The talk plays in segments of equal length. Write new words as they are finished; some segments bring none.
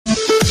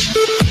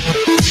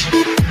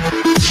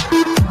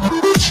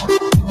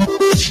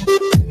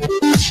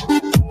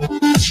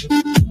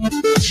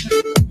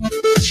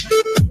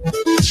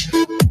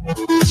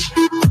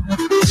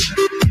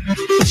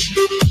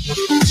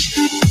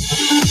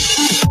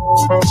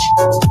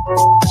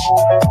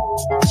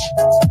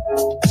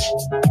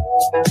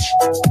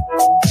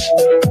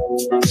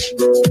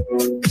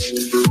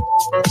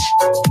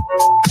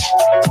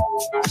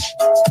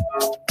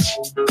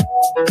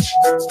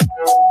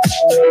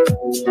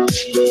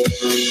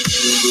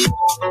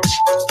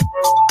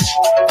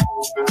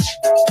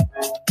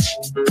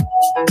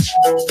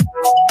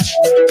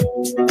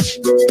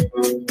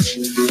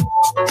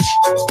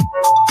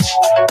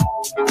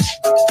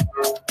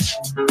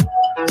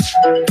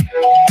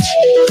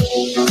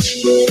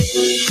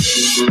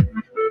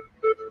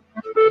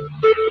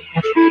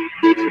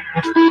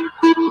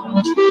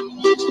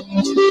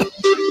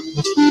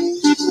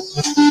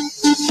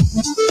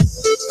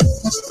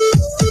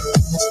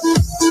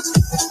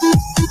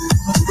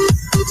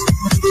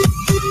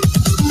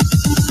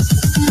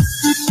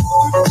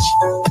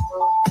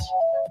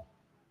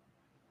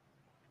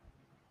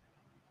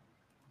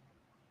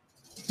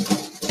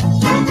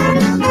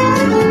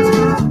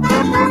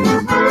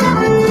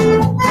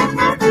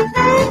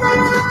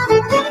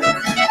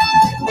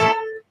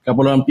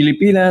Kapuluang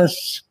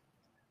Pilipinas.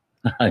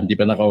 Hindi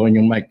pa naka-on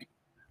yung mic.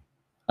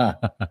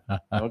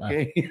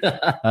 Okay.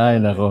 Ay,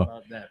 nako.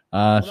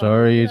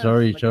 Sorry.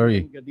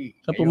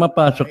 Sa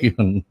pumapasok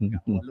yun.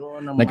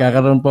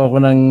 Nagkakaroon po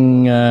ako ng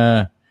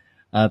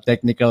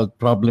technical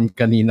problem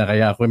kanina,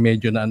 kaya ako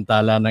medyo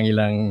naantala ng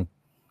ilang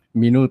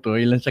minuto.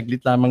 Ilang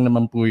saglit lamang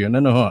naman po yun.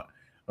 Ano ho?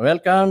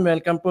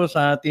 Welcome po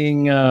sa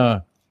ating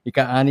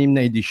ika-6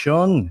 na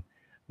edisyon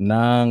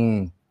ng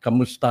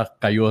Kamusta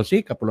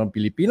Kayosi, Kapuluang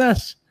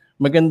Pilipinas.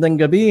 Magandang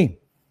gabi.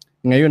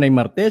 Ngayon ay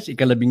Martes,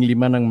 ika-15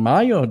 ng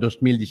Mayo,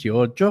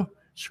 2018,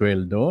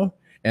 sweldo.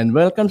 And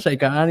welcome sa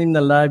ika-6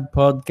 na live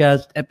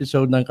podcast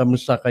episode ng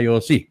Kamusta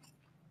Kayosi.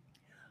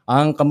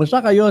 Ang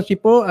Kamusta Kayosi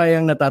po ay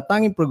ang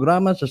natatanging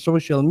programa sa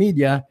social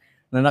media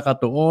na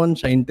nakatuon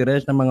sa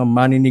interes ng mga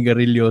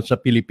maninigarilyo sa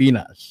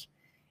Pilipinas.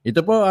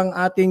 Ito po ang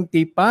ating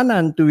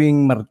tipanan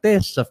tuwing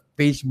Martes sa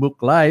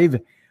Facebook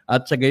Live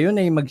at sa gayon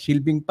ay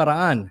magsilbing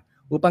paraan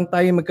upang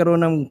tayo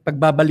magkaroon ng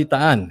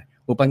pagbabalitaan,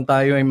 upang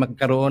tayo ay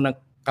magkaroon ng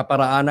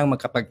kaparaanang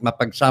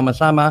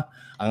mapagsama-sama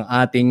ang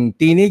ating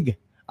tinig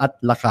at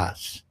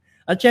lakas.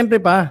 At syempre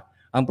pa,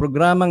 ang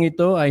programang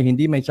ito ay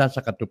hindi may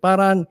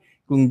sasakatuparan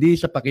kundi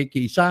sa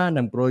pakikiisa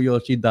ng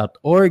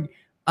proyosi.org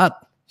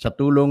at sa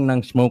tulong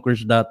ng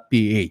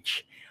smokers.ph.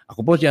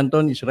 Ako po si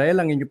Anton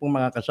Israel, ang inyo pong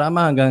mga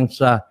kasama hanggang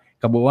sa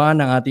kabuuan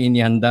ng ating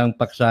inihandang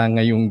paksa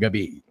ngayong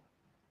gabi.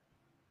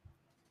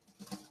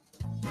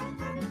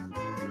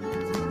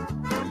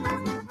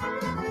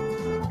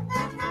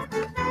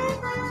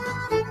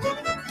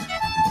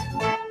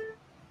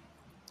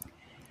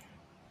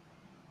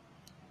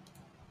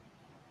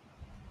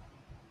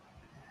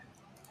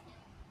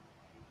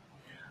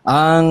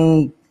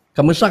 Ang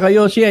Kamusta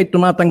Kayosi ay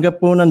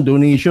tumatanggap po ng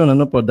donation,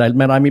 dahil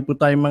marami po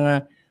tayong mga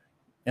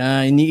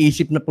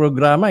iniisip na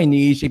programa,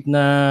 iniisip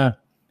na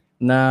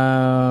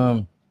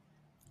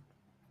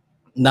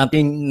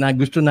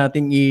gusto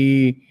nating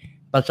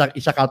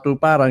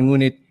isakatuparan,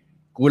 ngunit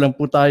kulang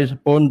po tayo sa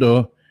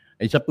pondo.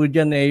 Isa po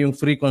dyan ay yung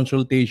free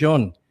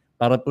consultation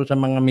para po sa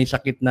mga may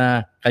sakit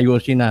na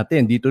kayosi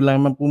natin. Dito lang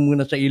man po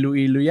muna sa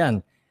Iloilo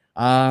yan.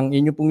 Ang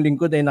inyo pong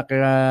lingkod ay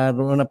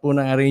nakaroon na po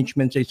ng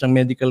arrangement sa isang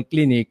medical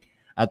clinic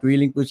at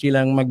willing po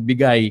silang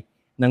magbigay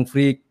ng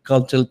free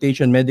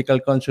consultation, medical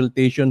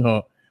consultation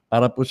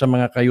para po sa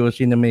mga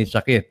kayosi na may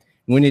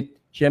sakit. Ngunit,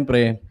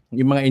 siyempre,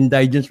 yung mga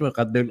indigents po,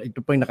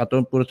 ito po yung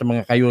nakatuon po sa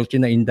mga kayosi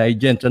na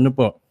indigents.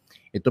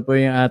 Ito po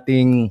yung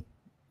ating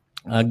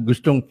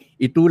gustong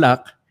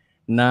itulak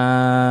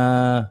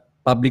na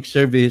public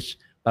service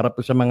para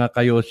po sa mga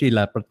kayosi,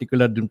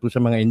 particular dun po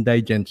sa mga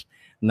indigents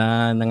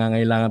na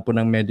nangangailangan po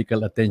ng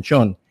medical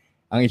attention.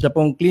 Ang isa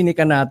pong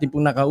klinika na ating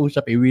pong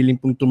nakausap ay willing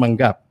pong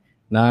tumanggap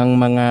ng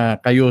mga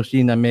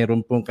kayosi na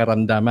meron pong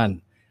karamdaman.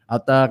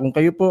 At kung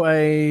kayo po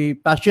ay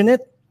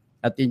passionate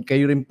at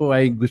kayo rin po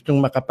ay gustong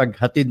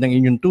makapaghatid ng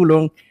inyong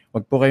tulong,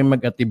 wag po kayong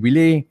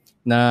mag-atibili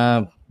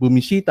na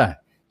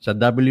bumisita sa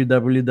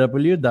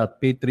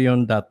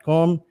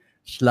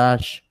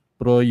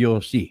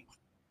www.patreon.com/proyosi.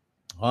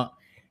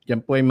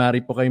 Diyan po ay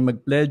maaari po kayong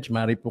mag-pledge,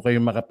 maaari po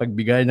kayong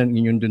makapagbigay ng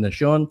inyong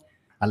donasyon,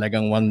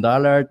 halagang $1,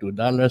 $2,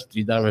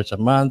 $3 a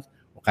month,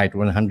 o kahit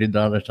 $100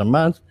 a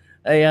month,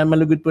 ay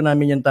malugod po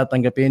namin yan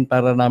tatanggapin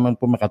para naman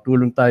po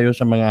makatulong tayo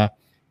sa mga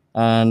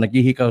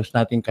naghihikaos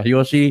nating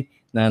kayosi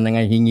na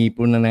nangahingi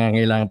po na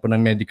nangangailangan po ng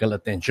medical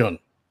attention.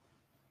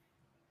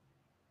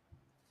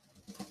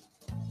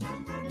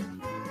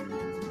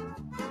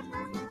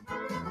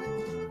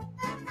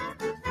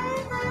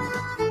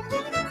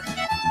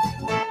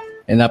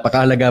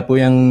 Napakahalaga po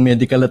yung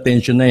medical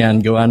attention na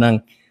yan, gawa ng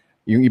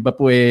yung iba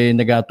po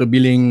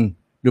nag-aatubiling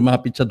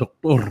lumapit sa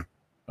doktor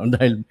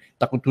dahil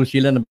takot po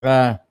sila na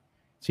baka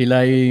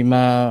sila ay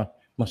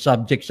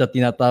ma-subject sa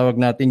tinatawag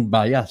nating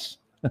bias.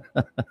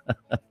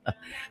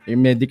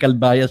 Yung medical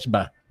bias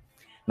ba?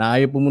 Na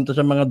ayaw pumunta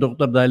sa mga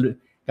doktor dahil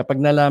kapag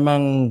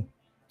nalamang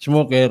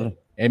smoker,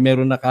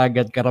 meron na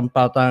kaagad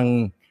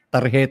karampatang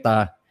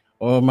tarheta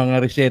o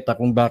mga reseta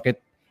kung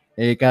bakit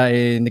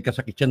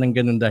nagkasakit siya ng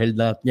ganun dahil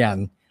lahat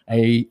yan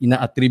ay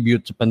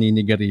ina-attribute sa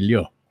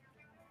paninigarilyo.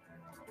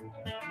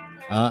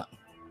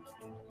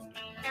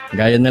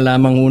 Gaya na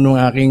lamang unong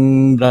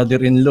aking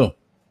brother-in-law.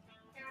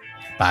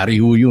 Pari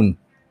ho yun.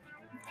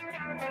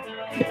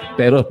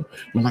 Pero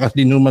malakas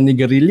din naman ni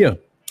Garillo.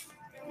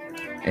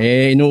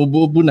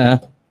 Inuubo-ubo na.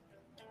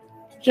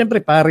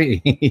 Siyempre pare,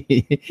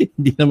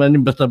 hindi naman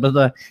yung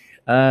basta-basta.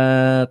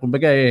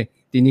 Kumbaga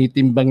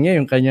tinitimbang niya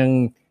yung kanyang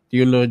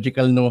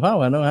theological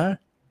know-how,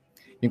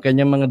 yung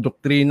kanyang mga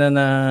doktrina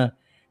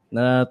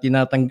na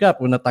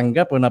tinatanggap o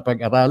natanggap o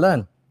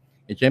napag-aralan.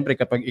 Siyempre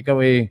kapag ikaw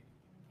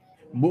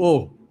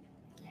buo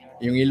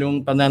yung ilong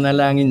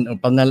pananalangin o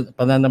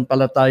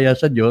pananampalataya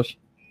sa Diyos,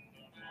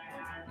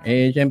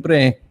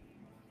 siyempre,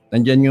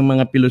 nandyan yung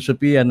mga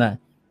filosofiya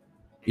na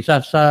isa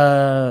sa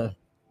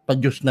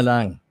pa-Diyos na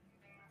lang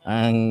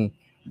ang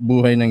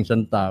buhay ng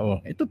isang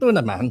tao. Totoo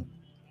naman.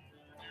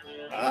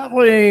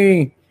 Ako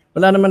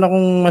wala naman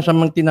akong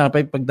masamang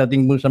tinapay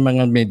pagdating mo sa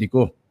mga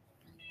mediko,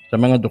 sa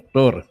mga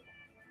doktor.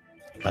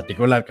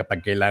 Particular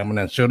kapag kailangan mo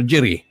ng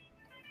surgery,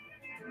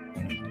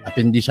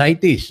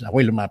 appendicitis,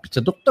 ako'y lumapit sa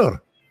doktor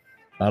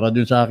para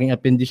dun sa aking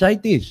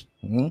appendicitis.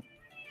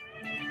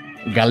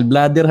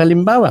 Gallbladder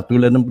halimbawa,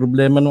 tulad ng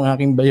problema ng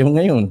aking bayaw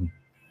ngayon.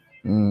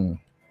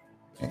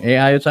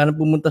 Ayaw sana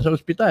pumunta sa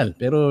ospital,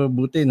 pero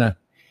buti na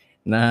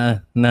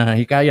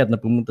hikayat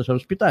na pumunta sa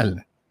ospital.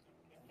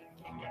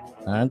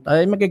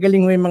 Ay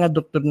magagaling ho yung mga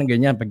doktor na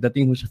ganyan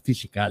pagdating ho sa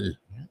physical.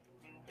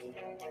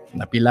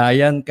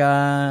 Napilayan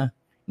ka,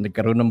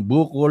 nagkaroon ng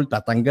bukol,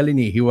 tatanggalin,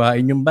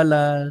 hihiwain yung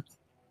balat.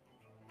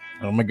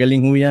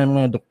 Magaling ho yan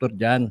mga doktor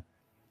dyan.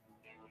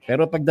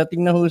 Pero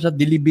pagdating na ho sa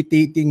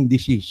debilitating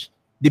disease,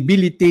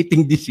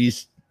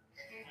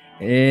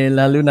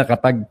 lalo na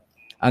kapag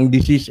ang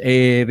disease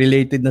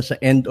related na sa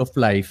end of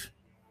life,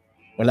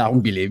 wala akong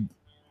believe.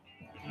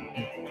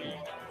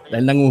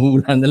 Dahil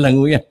nanguhula na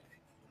lang ho yan.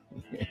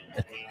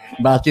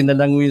 Base na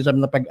lang ho yun sa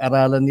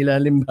napag-aralan nila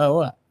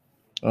halimbawa.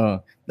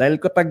 Dahil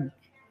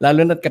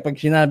lalo na kapag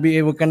sinabi,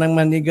 huwag ka nang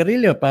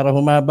manigarilyo para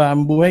humaba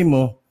ang buhay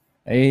mo,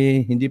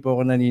 hindi po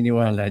ako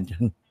naniniwala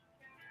dyan.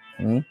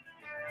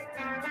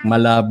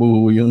 Malabo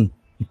ho yun.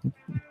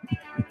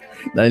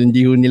 Dahil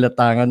hindi ho nila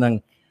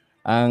tangan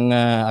ang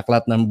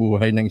aklat ng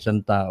buhay ng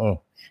isang tao.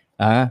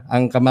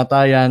 Ang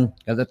kamatayan,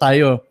 kasi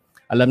tayo,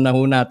 alam na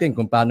ho natin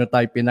kung paano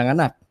tayo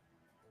pinanganak.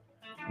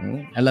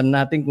 Alam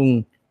natin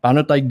kung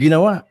paano tayo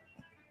ginawa.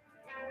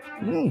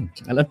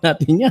 Alam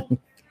natin yan.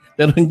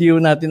 Pero hindi ho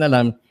natin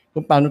alam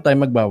kung paano tayo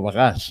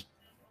magbawakas.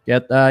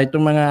 Kaya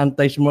itong mga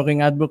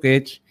anti-smoking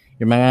advocates,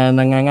 yung mga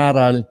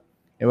nangangaral,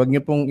 huwag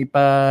niyo pong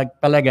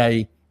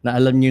ipagpalagay na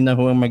alam niyo na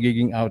ho ang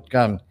magiging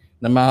outcome,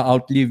 na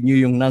ma-outlive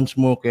niyo yung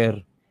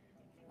non-smoker,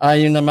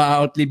 yung na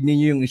ma-outlive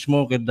niyo yung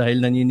smoker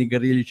dahil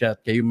naninigarilyo siya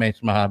at kayo mas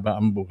mahaba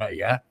ang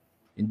buhay.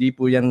 Hindi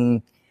po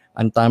yan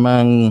ang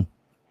tamang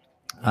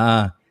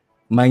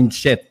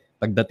mindset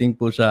pagdating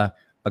po sa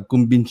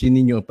pagkumbinsi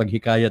ninyo,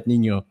 paghikayat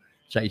ninyo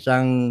sa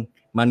isang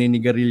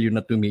maninigarilyo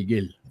na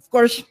tumigil. Of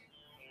course,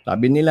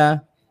 sabi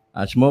nila,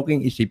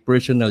 smoking is a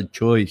personal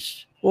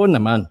choice. Oo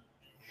naman.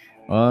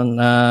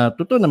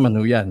 Totoo naman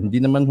ho yan.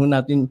 Hindi naman ho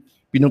natin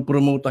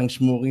pinopromote ang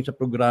smoking sa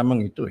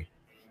programang ito.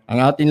 Ang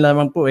atin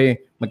lamang po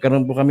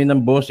magkaroon po kami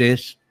ng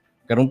boses,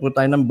 magkaroon po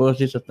tayo ng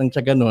boses at nang sa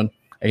ganon,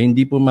 ay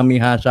hindi po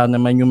mamihasa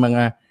naman yung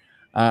mga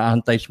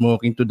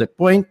anti-smoking to the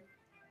point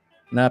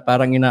na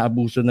parang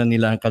inaabuso na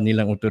nila ang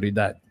kanilang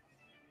otoridad.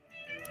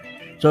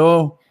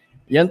 So,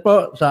 yan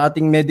po sa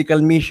ating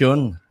medical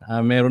mission.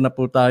 Meron na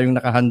po tayong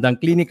nakahandang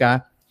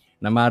klinika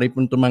na maaari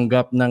pong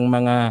tumanggap ng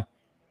mga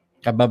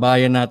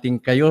kababayan nating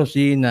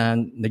kayosi na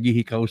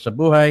naghihikaw sa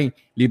buhay.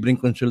 Libreng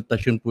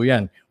konsultasyon po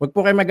yan. Huwag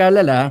po kayo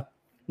mag-alala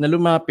na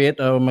lumapit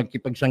o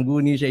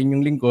magkipagsangguni sa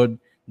inyong lingkod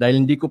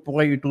dahil hindi ko po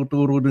kayo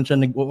ituturo dun sa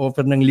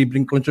nag-o-offer ng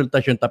libreng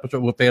konsultasyon tapos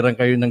o-offeran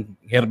kayo ng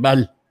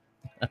herbal.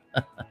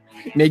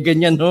 May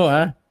ganyan ho,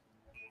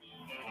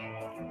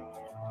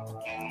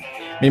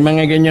 May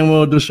mga ganyang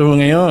modus ho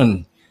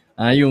ngayon.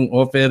 Yung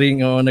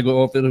offering o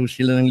nag-o-offer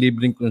sila ng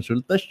libreng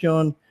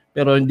konsultasyon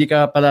pero hindi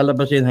ka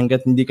palalabasin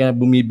hanggat hindi ka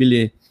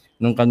bumibili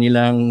ng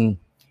kanilang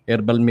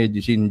herbal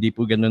medicine. Hindi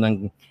po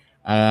ganun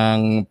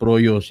ang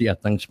Pro-Yosi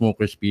at ang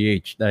Smokers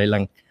PH dahil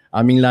ang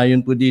aming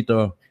layon po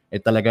dito ay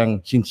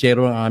talagang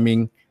sincero ang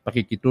aming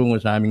pakikitungo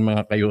sa aming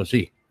mga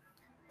kayosi.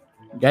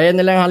 Gaya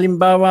na lang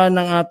halimbawa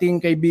ng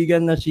ating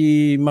kaibigan na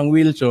si Mang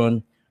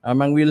Wilson.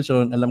 Mang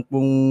Wilson, alam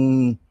kong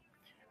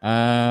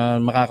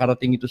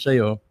makakarating ito sa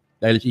iyo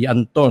dahil si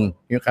Anton,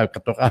 yung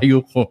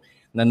katokayo ko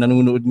na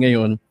nanonood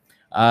ngayon,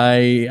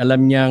 ay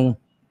alam niyang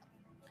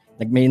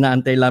may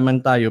inaantay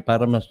lamang tayo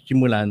para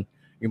masimulan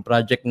yung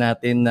project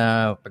natin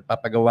na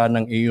pagpapagawa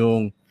ng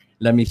iyong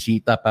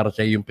lamisita para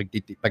sa iyong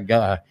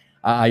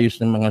pag-aayos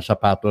ng mga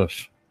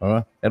sapatos.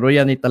 Pero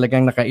yan ay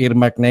talagang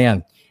naka-earmark na yan.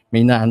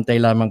 May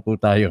inaantay lamang po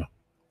tayo.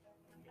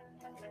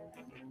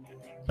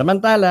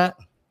 Samantala,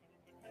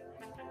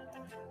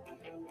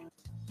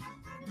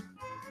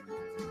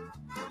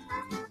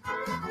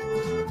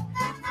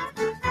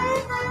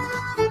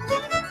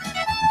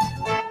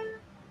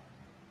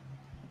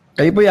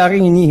 kayo po yung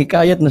aking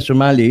hinihikayat na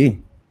sumali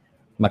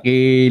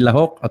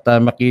makilahok at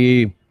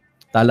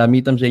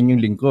makitalamitan sa inyong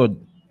lingkod.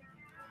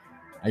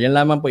 Ayan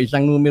lamang po,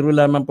 isang numero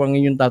lamang po ang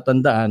inyong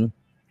tatandaan.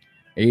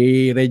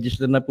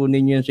 I-register na po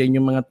ninyo sa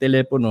inyong mga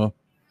telepono.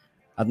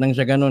 At nang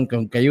sa ganon,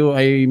 kung kayo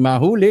ay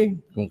mahuli,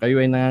 kung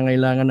kayo ay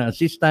nangangailangan ng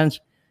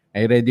assistance,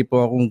 ay ready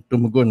po akong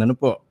tumugon. Ano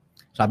po?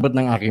 Sabot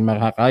ng aking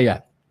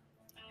makakaya.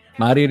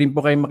 Maaari rin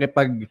po kayo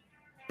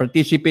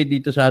makipag-participate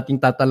dito sa ating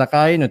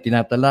tatalakayin o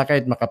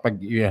tinatalakay at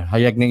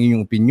makapaghayag ng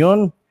inyong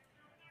opinion.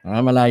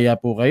 Malaya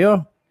po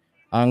kayo.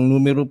 Ang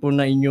numero po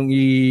na inyong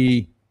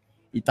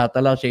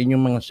itatala sa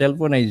inyong mga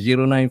cellphone ay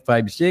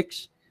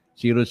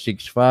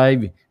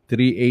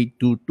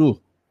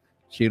 0956-065-3822.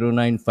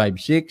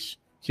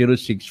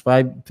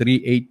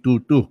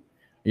 0956-065-3822.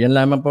 Yan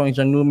lamang po ang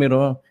isang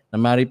numero na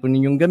maaari po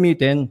ninyong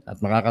gamitin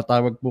at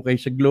makakatawag po kayo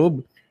sa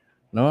Globe.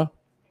 No?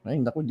 Ay,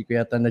 naku, di ko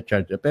yata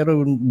na-charge.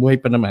 Pero buhay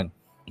pa naman.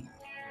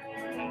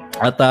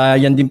 At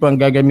yan din po ang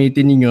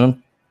gagamitin ninyo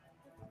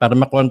para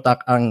makontak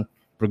ang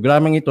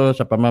programang ito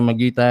sa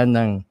pamamagitan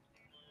ng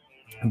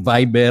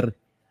Viber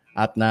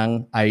at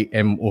ng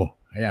IMO.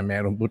 Ayan,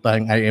 meron po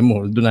tayong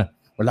IMO. Doon na,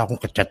 wala akong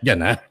kachat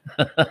dyan, ha?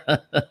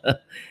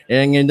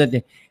 Ngayon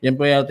natin, yan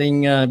po yung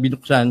ating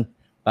binuksan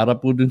para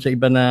po dun sa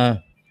iba na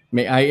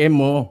may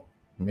IMO,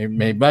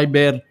 may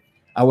Viber,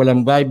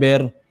 walang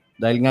Viber.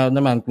 Dahil nga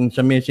naman, kung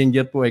sa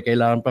Messenger po ay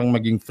kailangan pang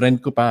maging friend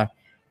ko pa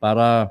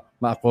para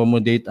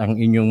ma-accommodate ang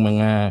inyong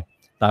mga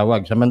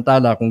tawag.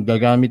 Samantala, kung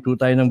gagamit po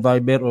tayo ng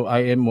Viber o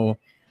IMO,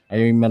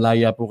 ay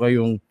malaya po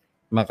kayong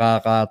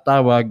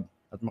makakatawag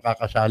at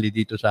makakasali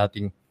dito sa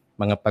ating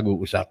mga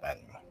pag-uusapan.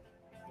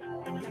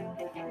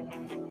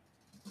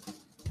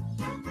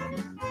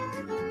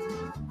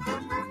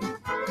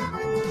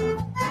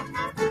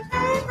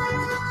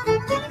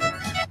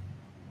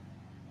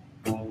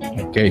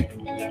 Okay.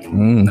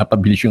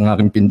 Napabilis yung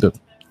aking pindot.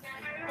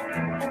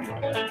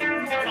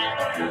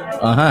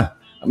 Aha.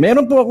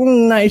 Meron po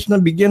akong nais na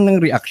bigyan ng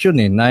reaction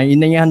na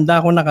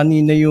inihanda ko na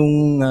kanina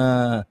yung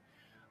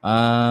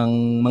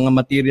ang mga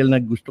material na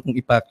gusto kong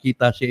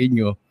ipakita sa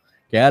inyo.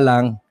 Kaya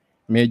lang,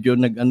 medyo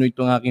nag-ano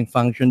itong aking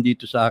function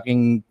dito sa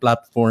aking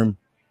platform,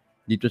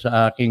 dito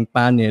sa aking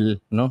panel,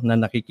 no, na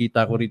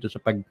nakikita ko rito sa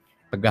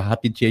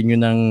paghahatid sa inyo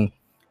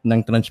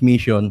ng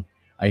transmission,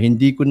 ay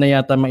hindi ko na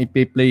yata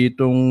maipe-play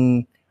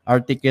itong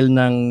article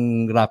ng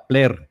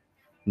Rappler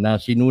na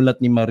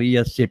sinulat ni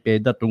Maria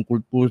Cepeda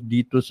tungkol po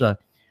dito sa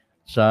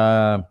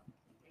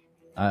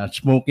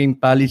smoking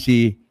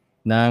policy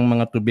ng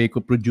mga tobacco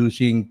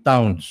producing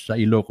towns sa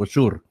Ilocos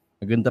Sur.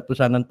 Maganda po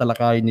sanang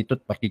talakayin nito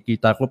at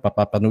pakikita ko,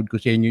 papapanood ko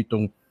sa inyo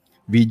itong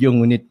video,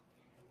 ngunit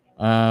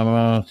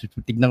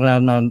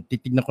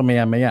titignan ko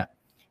maya-maya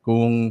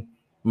kung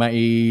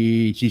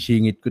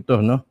maisisingit ko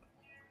to, no?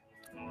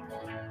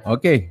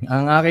 Okay,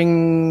 ang aking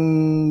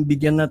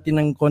bigyan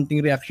natin ng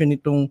konting reaction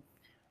itong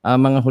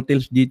mga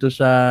hotels dito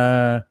sa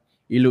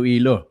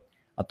Iloilo.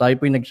 At tayo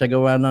po ay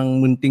nagsagawa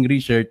ng munting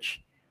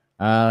research.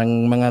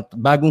 Ang mga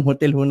bagong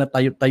hotel ho na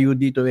tayo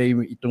dito ay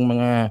itong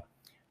mga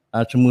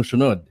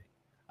sumusunod.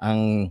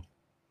 Ang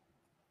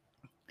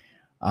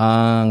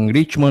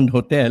Richmond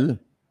Hotel,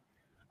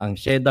 ang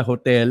Seda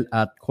Hotel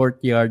at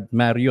Courtyard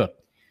Marriott.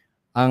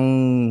 Ang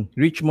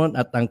Richmond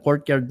at ang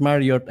Courtyard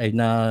Marriott ay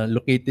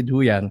located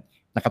ho yan,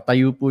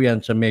 nakatayo po yan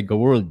sa Mega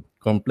World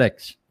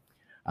Complex.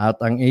 At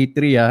ang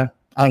Atria,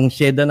 ang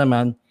Seda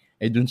naman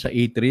ay dun sa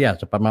Atria,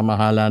 sa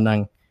pamamahala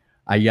ng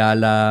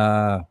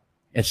Ayala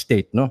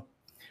Estate, no?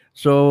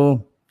 So,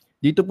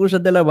 dito po sa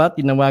dalawa,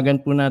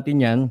 tinawagan po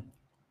natin yan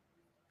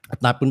at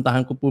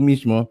napuntahan ko po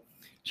mismo.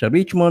 Sa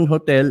Richmond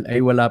Hotel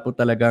ay wala po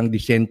talagang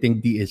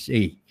dissenting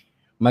DSA.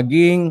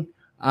 Maging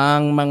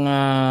ang mga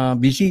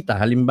bisita,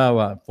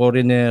 halimbawa,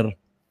 foreigner,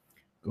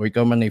 kung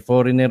ikaw man ay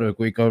foreigner o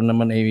kung ikaw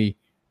naman ay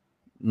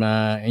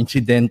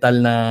incidental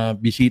na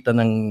bisita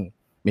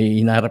may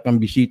hinaharap kang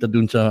bisita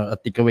dun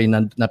at ikaw ay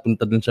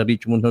napunta dun sa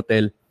Richmond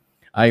Hotel,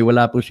 ay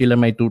wala po sila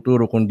may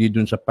tuturo kundi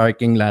dun sa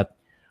parking lot.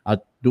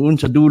 At doon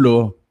sa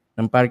dulo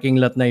ng parking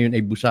lot na yun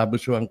ay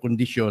busa-buso ang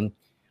kondisyon,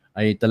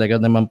 ay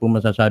talaga naman po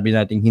masasabi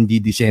natin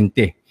hindi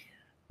disente,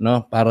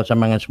 no, para sa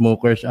mga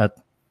smokers at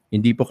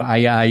hindi po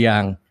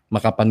kaaya-ayang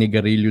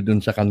makapanigarilyo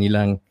dun sa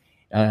kanilang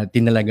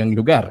tinalagang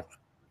lugar.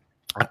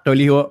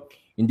 Actually ho,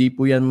 hindi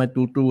po yan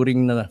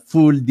matuturing na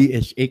full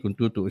DSA kung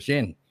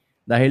tutuusin.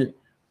 Dahil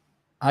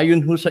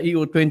ayon ho sa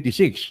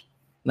EU26,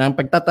 na ang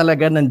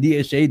pagtatalaga ng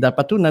DSA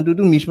dapat ho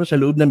nandun mismo sa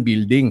loob ng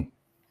building.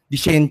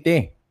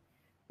 Disente.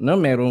 No,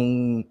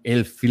 merong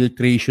air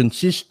filtration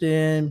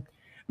system,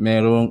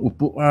 merong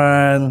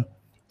upuan,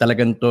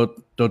 talagang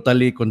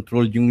totally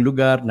controlled yung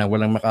lugar na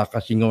walang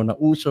makakasingaw na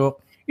usok.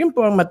 Yun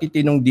po ang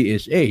matitinong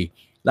DSA.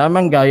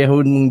 Lamang gaya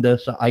ho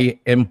sa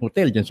IM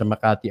Hotel dyan sa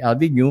Makati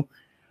Avenue,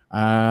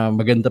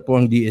 maganda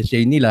po ang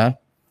DSA nila.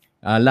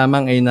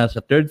 Lamang ay nasa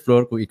 3rd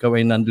floor, kung ikaw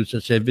ay nandun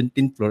sa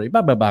 17th floor,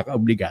 ibababa ka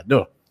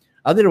obligado.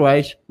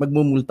 Otherwise,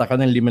 magmumulta ka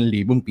ng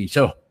 5,000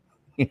 piso.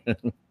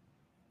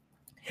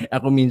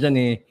 Ako minsan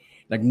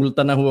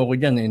nagmulta na ho ako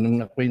dyan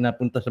nung ako'y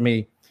napunta sa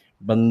may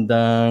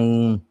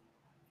bandang,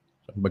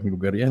 saan bang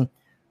lugar yan?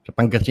 Sa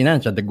Pangasinan,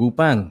 sa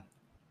Dagupan.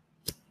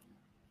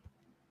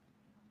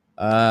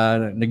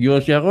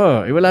 Nagyosi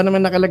ako. Wala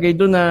naman nakalagay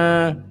doon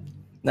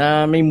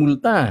na may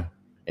multa.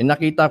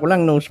 Nakita ko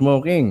lang no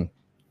smoking.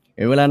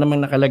 Wala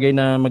namang nakalagay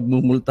na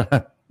magmumulta.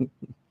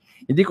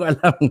 Hindi ko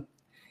alam.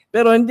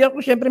 Pero hindi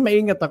ako, siyempre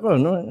maingat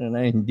ako, no?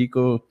 Hindi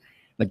ko,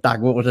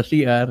 nagtago ko sa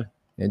CR.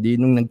 Hindi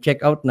nung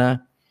nag-check out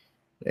na,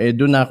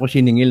 doon ako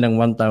siningil ng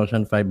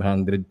 1,500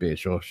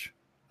 pesos.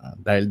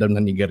 Dahil daw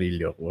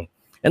nanigarilyo ko.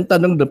 Ang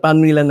tanong doon,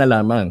 paano nila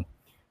nalaman?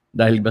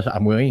 Dahil ba sa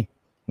amoy?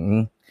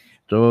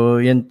 So,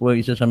 yan po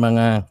isa sa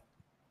mga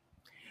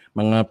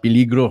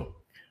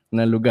peligro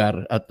na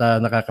lugar at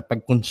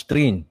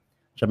nakakapag-constrain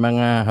sa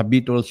mga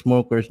habitual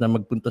smokers na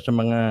magpunta sa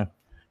mga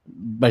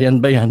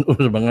bayan-bayan o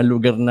sa mga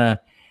lugar na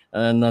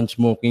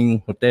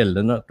non-smoking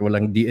hotel, ano, at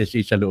walang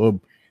DSA sa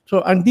loob.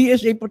 So, ang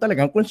DSA po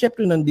talaga, ang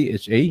konsepto ng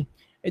DSA,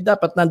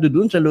 dapat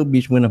nandoon sa loob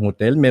mismo ng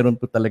hotel. Meron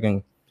po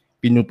talagang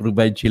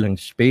pinuprovide silang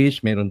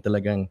space, meron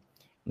talagang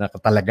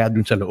nakatalaga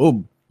doon sa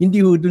loob. Hindi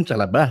ho doon sa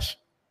labas.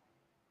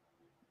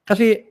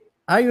 Kasi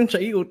ayon sa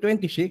EU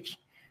 26,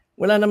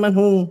 wala naman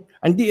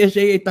ang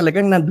DSA ay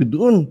talagang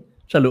nandoon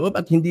sa loob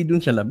at hindi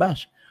doon sa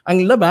labas.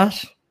 Ang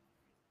labas,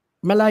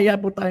 malaya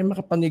po tayo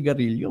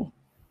makapanigarilyo.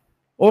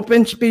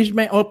 Open space,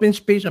 may open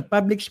space, a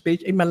public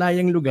space ay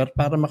malayang lugar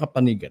para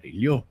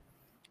makapanigarilyo.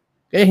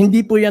 Kaya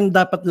hindi po yan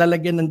dapat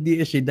lalagyan ng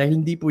DSA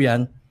dahil hindi po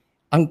yan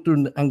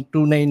ang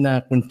tunay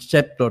na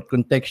konsepto at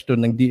konteksto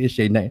ng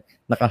DSA na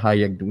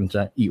nakahayag doon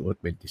sa EU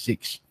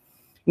 26.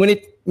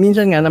 Ngunit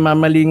minsan nga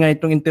namamali nga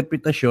itong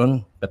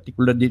interpretasyon,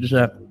 particular dito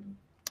sa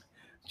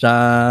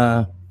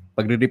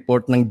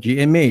pagre-report ng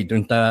GMA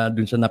doon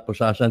sa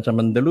napusasan sa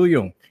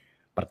Mandaluyong.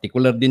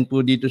 Particular din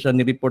po dito sa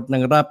ni-report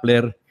ng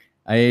Rappler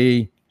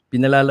ay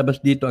pinalalabas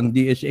dito ang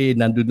DSA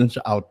nandoon sa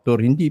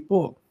outdoor. Hindi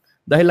po.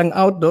 Dahil ang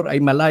outdoor ay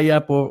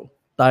malaya po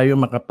tayo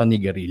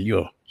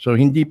makapanigarilyo. So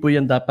hindi po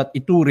yan dapat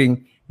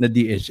ituring na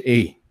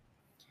DSA.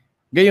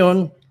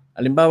 Gayon,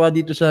 halimbawa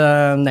dito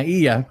sa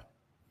NAIA,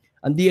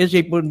 ang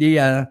DSA po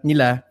nila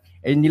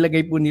ay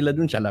nilagay po nila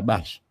dun sa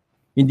labas.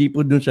 Hindi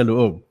po dun sa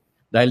loob.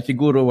 Dahil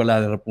siguro wala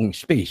na pong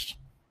space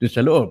dun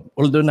sa loob.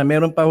 Although na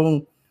meron pa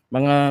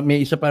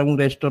may isa pa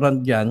restaurant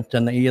dyan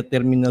sa NAIA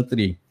Terminal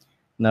 3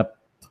 na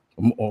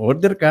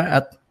order ka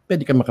at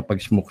pwede ka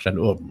makapag-smoke sa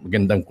loob.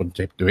 Magandang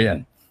konsepto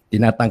yan.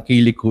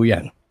 Tinatangkilik ko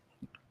yan.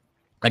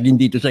 Kagin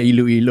dito sa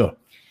Iloilo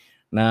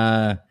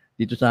na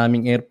dito sa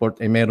aming airport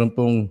ay meron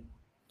pong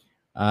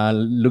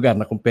lugar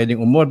na kung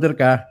pwedeng umorder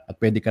ka at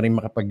pwede ka rin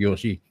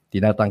makapag-yosi.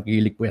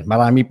 Tinatangkilik po yan.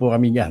 Marami po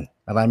kami yan.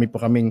 Marami po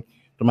kaming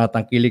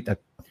tumatangkilik. At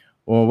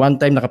one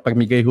time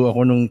nakapagmigay ho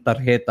ako nung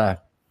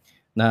tarjeta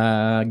na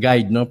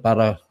guide, no,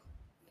 para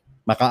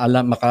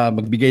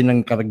magbigay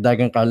ng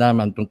karagdagang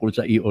kaalaman tungkol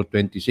sa EO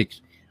 26.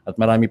 At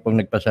marami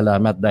pong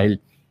nagpasalamat dahil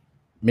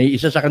may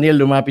isa sa kanila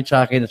lumapit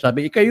sa akin at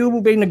sabi, kayo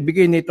mo ba yung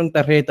nagbigay nitong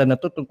tarjeta na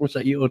to tungkol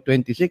sa EO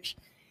 26?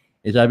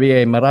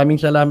 Sabi, maraming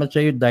salamat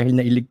sa iyo dahil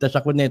nailigtas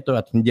ako nito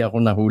at hindi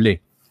ako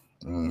nahuli.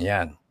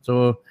 Yan.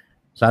 So,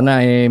 sana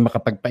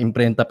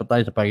makapagpa-imprenta pa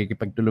tayo sa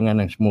pagkikipagtulungan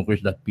ng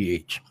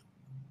smokers.ph.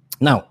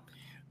 Now,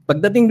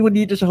 pagdating mo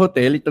dito sa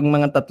hotel, itong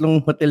mga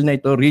tatlong hotel na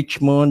ito,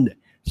 Richmond,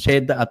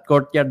 Seda at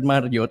Courtyard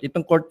Marriott.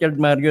 Itong Courtyard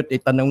Marriott,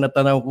 tanaw na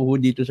tanaw ko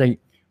dito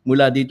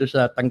mula dito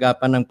sa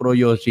tanggapan ng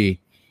Proyosi.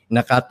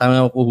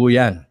 Nakatanaw ko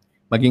yan.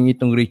 Maging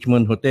itong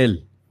Richmond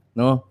Hotel.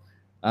 No?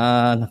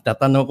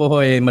 Nagtatanong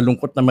ko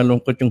malungkot na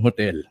malungkot yung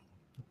hotel.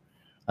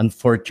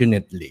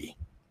 Unfortunately.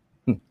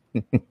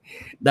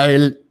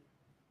 Dahil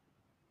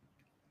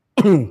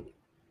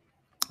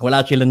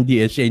wala silang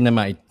DSA na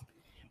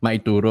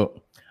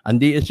maituro. Ang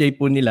DSA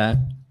po nila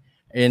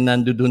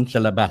nandoon sa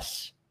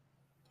labas.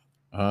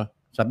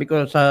 Sabi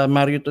ko sa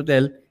Marriott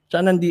Hotel,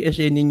 saan ang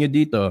DSA ninyo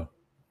dito?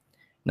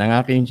 Nang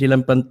aking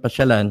silang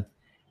pasyalan,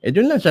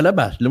 doon lang sa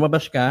labas.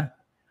 Lumabas ka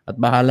at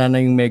bahala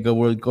na yung Mega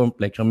World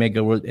Complex o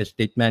Mega World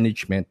Estate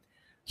Management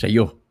sa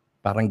iyo.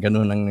 Parang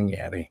ganun ang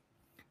nangyari.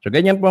 So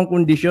ganyan po ang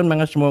kondisyon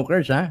mga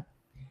smokers.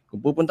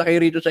 Kung pupunta kayo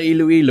rito sa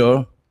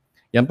Iloilo,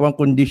 yan po ang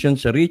kondisyon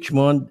sa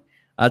Richmond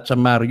at sa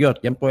Marriott.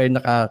 Yan po ay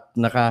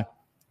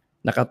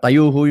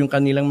nakatayo ho yung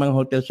kanilang mga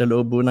hotel sa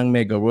loob ng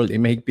Mega World.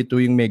 Mahigpit ho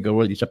yung Mega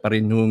World. Isa pa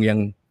rin ho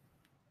yung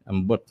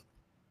ambot.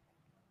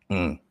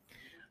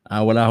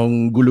 Wala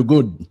hong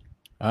gulugod.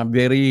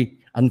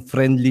 Very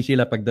unfriendly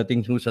sila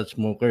pagdating sa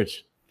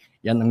smokers.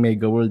 Yan ang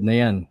Mega World na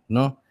yan.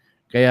 No?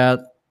 Kaya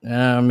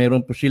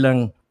meron po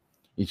silang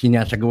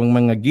sinasagawang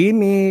mga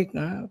gimmick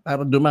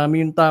para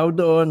dumami yung tao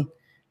doon.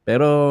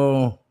 Pero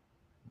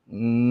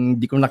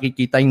hindi ko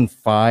nakikita yung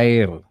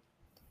fire.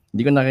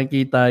 Hindi ko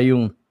nakikita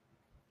yung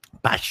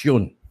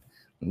passion.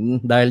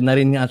 Dahil na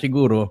rin nga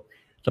siguro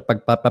sa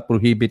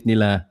pagpapaprohibit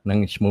nila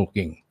ng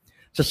smoking.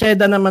 Sa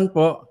Seda naman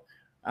po,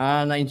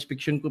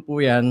 na-inspection ko po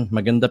yan,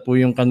 maganda po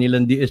yung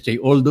kanilang DSA,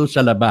 although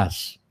sa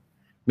labas.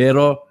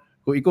 Pero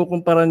kung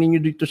ikukumpara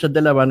ninyo dito sa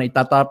dalawa na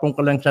itatapon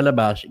ka lang sa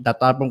labas,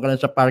 itatapon ka lang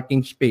sa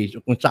parking space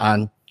o kung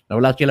saan, na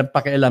wala silang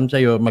pakialam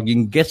sa'yo,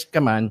 maging guest ka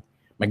man,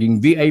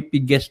 maging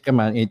VIP guest ka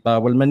man,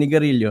 bawal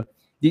manigarilyo,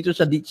 dito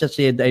sa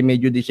Seda ay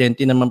medyo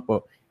decente naman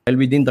po.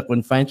 While within the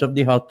confines of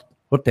the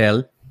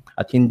hotel,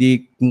 at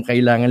hindi kung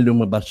kailangan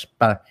lumabas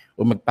pa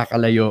o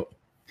magpakalayo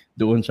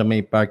doon sa may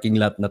parking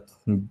lot na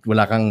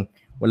wala kang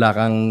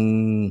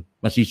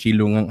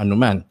masisilungang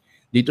anuman.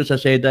 Dito sa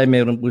SEDA,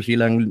 meron po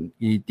silang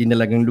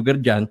itinalagang lugar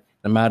diyan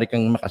na maaari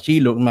kang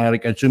makasilong, maaari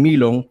kang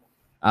sumilong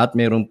at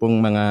meron pong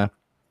mga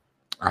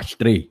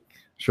ashtray.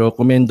 So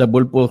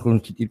commendable po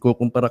kung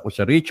ikukumpara ko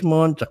sa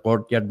Richmond, sa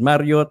Courtyard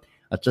Marriott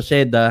at sa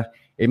SEDA,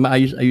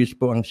 maayos-ayos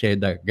po ang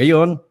SEDA.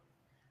 Gayon,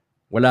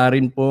 wala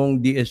rin pong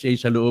DSA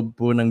sa loob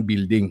po ng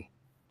building.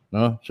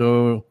 No?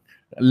 So,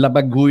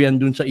 labag ho yan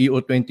dun sa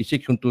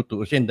EO26 kung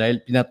tutuusin dahil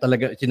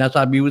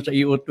sinasabi ho sa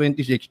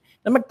EO26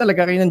 na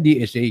magtalaga kayo ng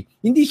DSA.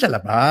 Hindi sa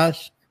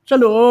labas, sa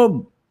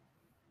loob.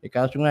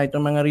 Kaso nga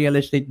itong mga real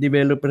estate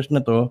developers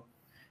na to,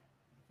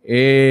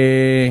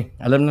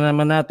 alam na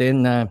naman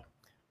natin na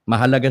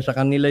mahalaga sa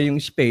kanila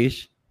yung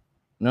space,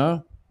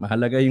 no?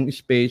 Mahalaga yung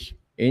space,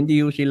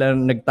 hindi ho sila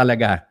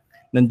nagtalaga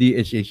ng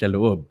DSA sa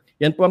loob.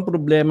 Yan po ang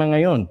problema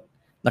ngayon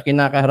na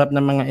kinakaharap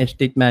ng mga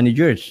estate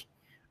managers.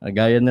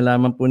 Gaya na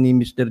lamang po ni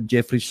Mr.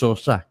 Jeffrey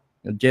Sosa.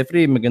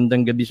 Jeffrey,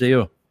 magandang gabi sa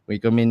iyo. Kung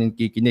ikaw may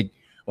nakikinig.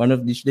 One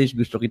of these days,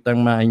 gusto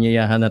kitang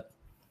maanyayahan at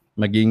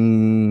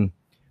maging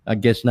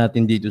guest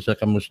natin dito sa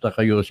Kamusta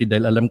Kayosi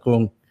dahil alam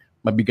kong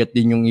mabigat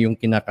din yung iyong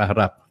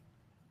kinakaharap.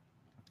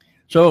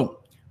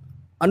 So,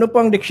 ano po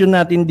ang leksyon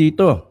natin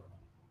dito?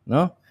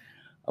 No?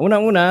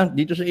 Unang-una,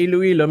 dito sa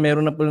Iloilo,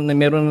 meron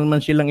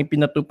naman silang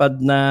ipinatupad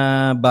na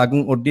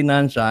bagong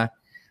ordinansa.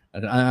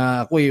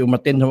 Ako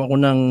umattend ako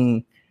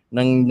ng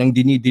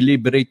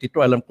dinideliberate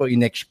ito. Alam ko,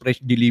 in-express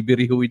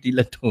delivery ho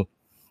itila to.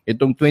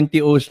 Itong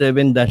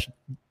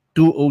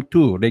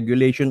 2007-202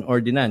 Regulation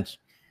Ordinance.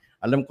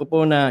 Alam ko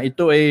po na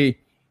ito ay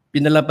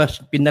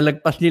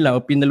pinalagpas nila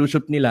o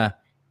pinalusot nila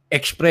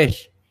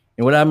express.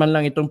 Wala man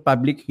lang itong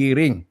public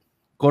hearing.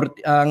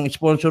 Ang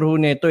sponsor ho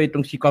nito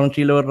itong si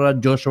Councilor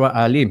Joshua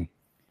Alim.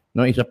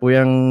 No, isa po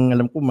yung,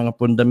 alam ko, mga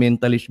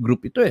fundamentalist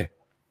group ito eh.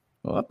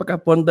 No, pagka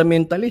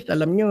fundamentalist,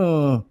 alam nyo,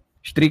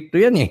 stricto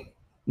yan eh.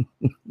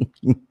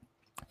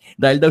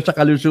 Dahil daw sa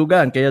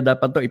kalusugan, kaya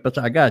dapat to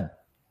ipasa agad.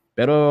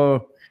 Pero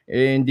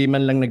hindi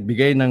man lang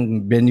nagbigay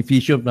ng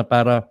benepisyo na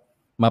para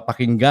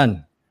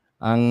mapakinggan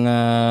ang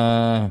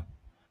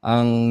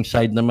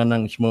side naman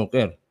ng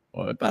smoker.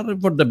 Para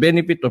for the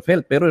benefit of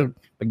health. Pero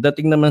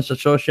pagdating naman sa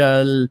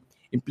social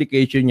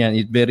implication yan,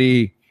 it's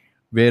very,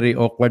 very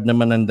awkward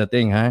naman ang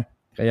dating, ha?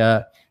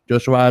 Kaya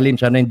Joshua Alim,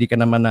 sana hindi ka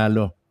na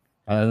manalo.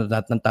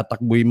 At nang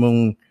tatakbuhin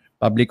mong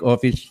public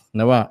office,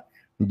 nawa,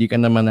 hindi ka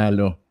na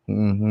manalo.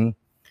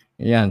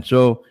 Ayan.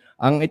 So,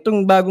 ang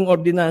itong bagong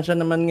ordinansa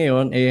naman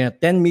ngayon ay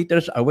 10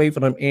 meters away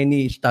from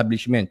any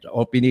establishment,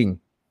 opening.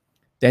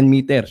 10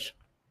 meters.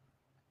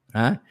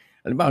 Ha?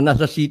 Alam ba,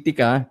 nasa city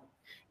ka,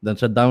 dan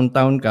sa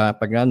downtown ka,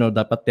 pag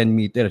dapat 10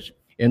 meters.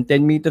 And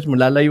 10 meters,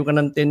 malalayo ka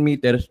ng 10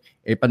 meters,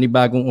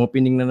 panibagong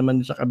opening na naman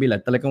sa kabila.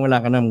 Talagang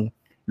wala ka ng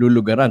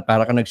lulugaran,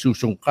 para ka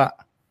nagsusungka.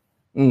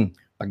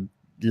 Pag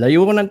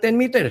layo ko ng 10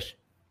 meters,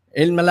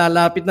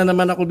 malalapit na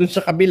naman ako dun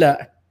sa kabila,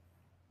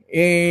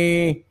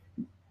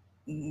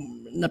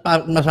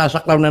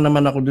 masasaklaw na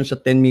naman ako dun sa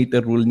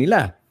 10-meter rule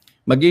nila.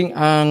 Maging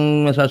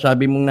ang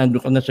masasabi mong nandun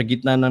ka na sa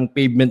gitna ng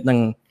pavement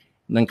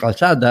ng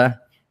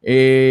kalsada,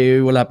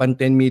 wala pang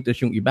 10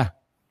 meters yung iba.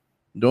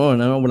 Doon,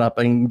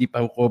 hindi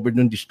pa covered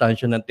ng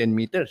distansya ng 10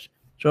 meters.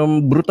 So,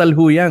 brutal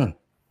ho yan.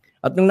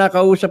 At nung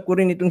nakausap ko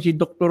rin itong si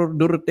Dr.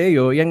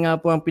 Doroteo, yan nga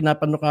po ang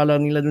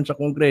pinapanukala nila dun sa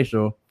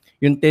Kongreso,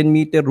 yung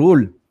 10-meter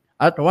rule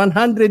at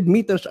 100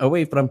 meters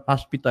away from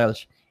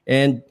hospitals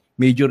and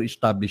major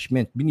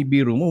establishment.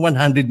 Binibiro mo,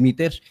 100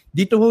 meters.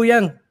 Dito ho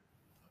yan.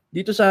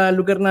 Dito sa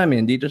lugar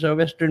namin, dito sa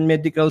Western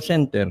Medical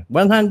Center,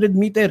 100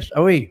 meters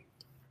away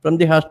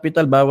from the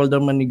hospital, bawal daw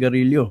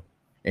manigarilyo.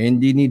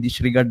 Hindi ni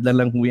disregard na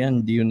lang ho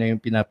yan. Hindi yun na yung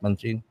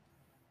pinapansin.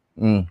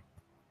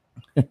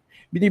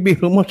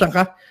 Binibiro mo, saan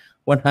ka?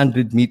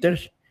 100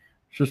 meters.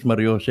 Sus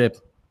Mariosep.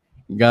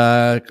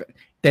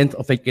 10th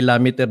of a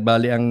kilometer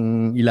bali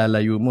ang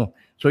ilalayo mo.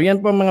 So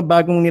yan po ang mga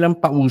bagong nilang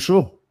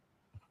pauso.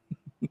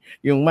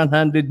 Yung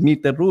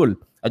 100-meter rule.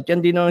 At yan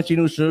din ang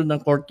sinusunod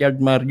ng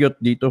Courtyard Marriott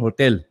dito,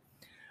 hotel.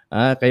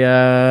 Kaya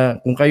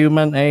kung kayo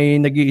man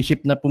ay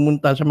nag-iisip na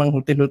pumunta sa mga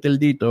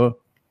hotel-hotel dito,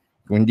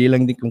 kung hindi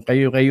lang din kung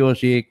kayo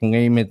kung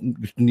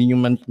gusto niyo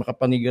man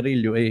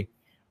makapanigarilyo,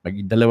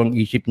 magdalawang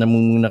isip na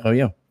muna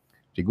kayo.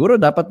 Siguro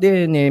dapat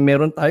din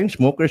meron tayong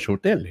smokers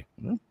hotel.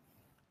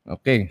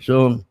 Okay,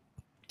 so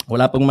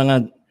wala pong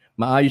mga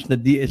maayos na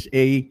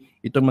DSA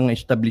itong mga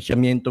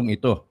establishmentong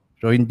ito.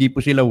 So hindi po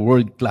sila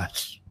world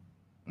class.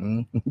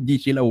 Hindi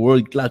sila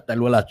world class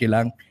dahil wala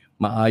silang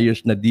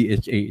maayos na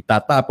DSA.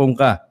 Tatapong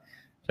ka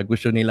sa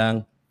gusto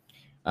nilang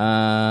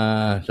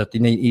sa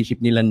tiniisip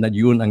nila na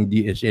yun ang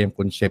DSA, ang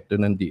konsepto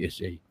ng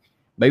DSA.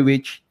 By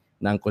which,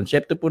 na ang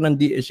konsepto po ng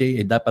DSA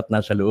ay dapat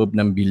nasa loob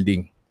ng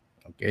building.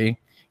 Okay?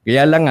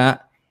 Kaya lang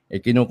nga,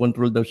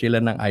 kinokontrol daw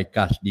sila ng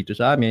ICAS dito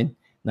sa amin,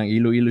 ng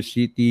Iloilo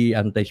City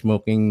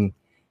Anti-Smoking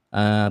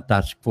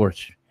Task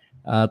Force.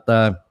 At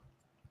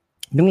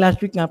nung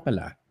last week nga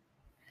pala,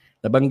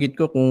 nabanggit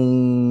ko kung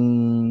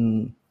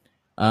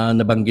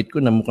nabanggit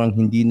ko na mukhang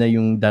hindi na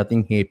yung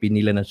dating happy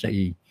nila na sa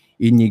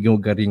Inigo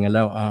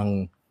Garingalaw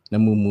ang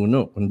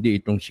namumuno,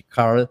 kundi itong si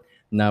Carl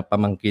na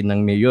pamangkin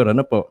ng mayor.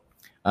 Ano po?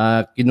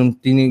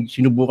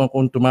 Sinubukan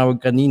kong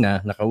tumawag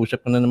kanina,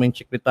 nakausap ko na naman yung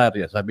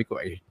sekretarya. Sabi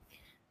ko,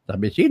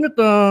 sino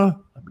to?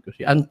 Sabi ko,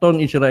 si Anton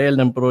Israel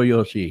ng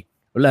Pro-Yossi.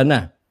 Wala na.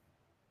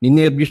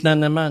 Ninervyos na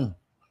naman.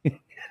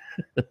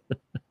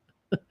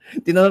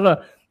 Tinanong ko,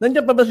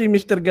 nandiyan pa ba si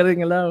Mr.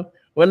 Garingalaw?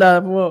 Wala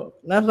po.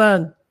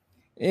 Nasaan?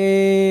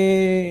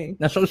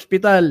 Nasa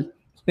ospital.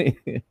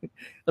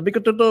 Sabi ko,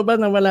 totoo ba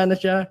na wala na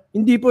siya?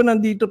 Hindi po,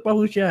 nandito pa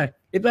ho siya.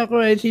 Ito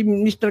ako si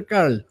Mr.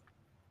 Carl.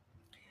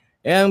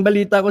 Ang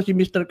balita ko si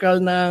Mr. Carl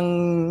ng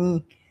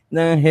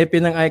happy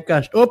ng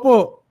ICAST.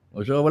 Opo.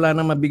 So wala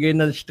nang mabigay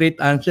na straight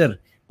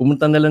answer.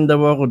 Pumunta na lang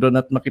daw ako doon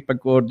at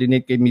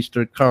makipag-coordinate kay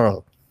Mr.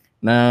 Carl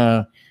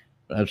na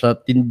sa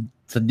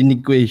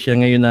dinig ko siya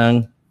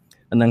ngayon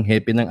ng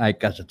happy ng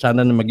ICAST. At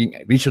sana na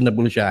maging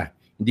reasonable siya.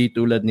 Hindi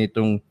tulad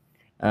nitong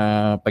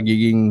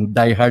pagiging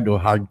diehard o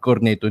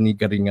hardcore nito ni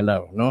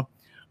Garingalaw, no?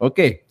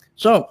 Okay.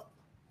 So,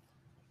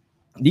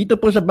 dito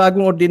po sa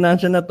bagong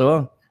ordinansa na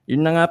to,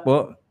 yun na nga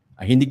po,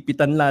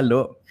 hinigpitan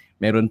lalo.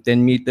 Meron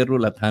 10-meter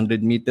rule at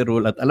 100-meter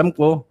rule. At alam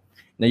ko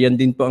na yan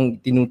din po ang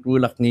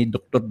tinutulak ni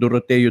Dr.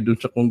 Doroteo dun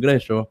sa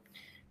Kongreso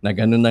na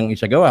ganun ang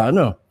isagawa,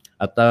 ano?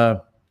 At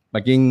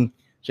maging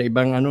sa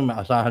ibang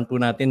maasahan po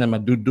natin na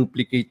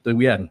maduduplicate to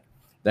yan.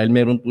 Dahil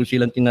meron po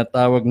silang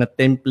tinatawag na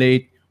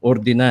template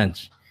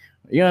ordinance.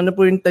 Yung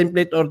po yung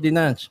template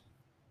ordinance.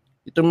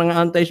 Itong mga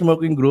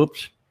anti-smoking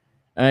groups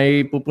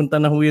ay pupunta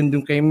na ho yan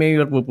dun kay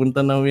mayor, pupunta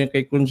na ho yan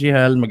kay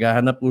konsihal,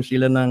 maghahanap po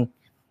sila ng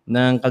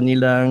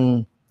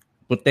kanilang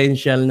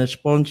potential na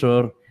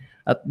sponsor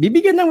at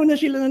bibigyan na ho na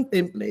sila ng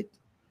template.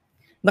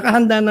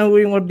 Nakahanda na ho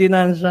yung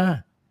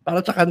ordinansa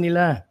para sa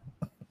kanila.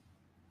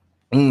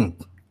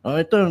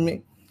 Ito,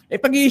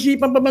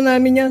 pag-iisipan pa ba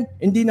namin yan?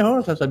 Hindi na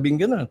ho, sasabihin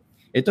gano'n.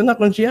 Ito na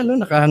konsihal,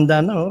 nakahanda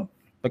na ho.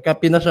 Pagka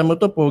pinasa mo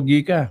to,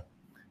 pogi ka.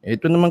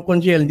 Ito naman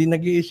konsihal, hindi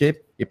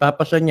nag-iisip,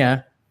 ipapasa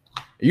niya,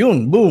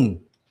 yun, boom.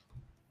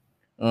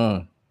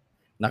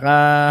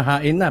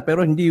 Nakahain na,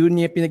 pero hindi yun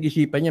niya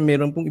pinag-isipan niya,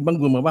 meron pong ibang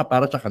gumawa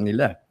para sa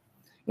kanila.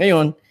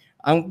 Ngayon,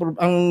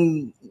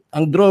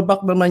 ang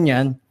drawback naman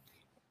yan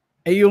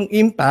ay yung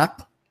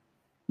impact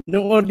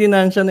ng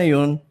ordinansa na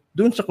yun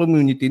dun sa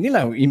community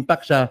nila, yung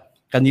impact sa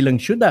kanilang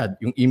syudad,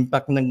 yung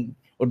impact ng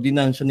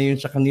ordinansa na yun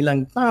sa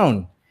kanilang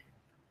town.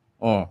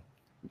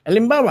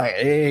 Halimbawa,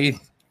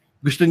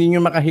 gusto ninyo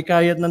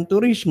makahikayat ng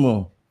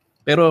turismo.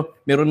 Pero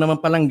meron naman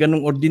palang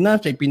ganung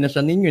ordinansa, ipinasa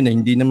ninyo na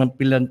hindi naman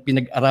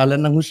pinag-aralan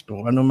ng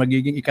husto, ano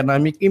magiging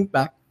economic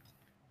impact.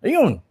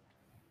 Ayun,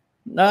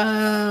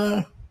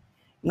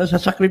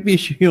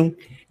 nasasakripisyo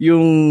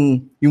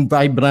yung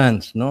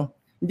vibrance, no?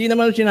 Hindi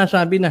naman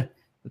sinasabi na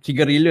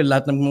sigarilyo,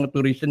 lahat ng mga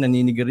turista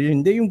naninigarilyo.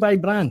 Hindi, yung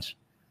vibrance.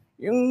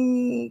 Yung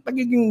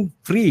pagiging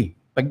free,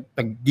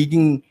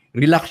 pagiging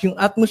relax yung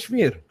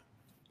atmosphere.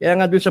 Kaya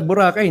nga doon sa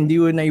Boracay,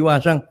 hindi ko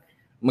naiwasang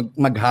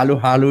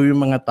maghalo-halo yung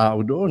mga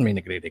tao doon. May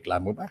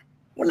nagre-reklamo ba?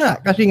 Wala.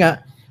 Kasi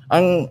nga,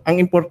 ang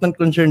important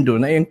concern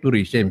doon ay yung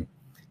tourism.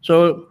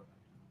 So,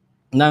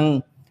 nang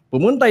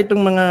pumunta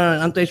itong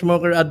mga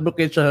anti-smoker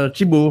advocates sa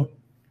Cebu,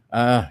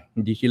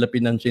 hindi sila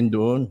pinansin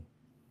doon.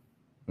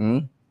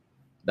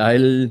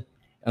 Dahil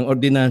ang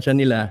ordinansa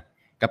nila,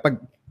 kapag,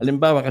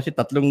 halimbawa, kasi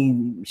 3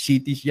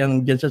 cities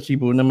yan dyan sa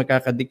Cebu na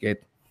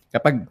makakadikit,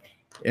 kapag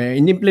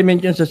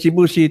in-implement yan sa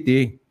Cebu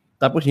City,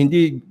 tapos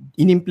hindi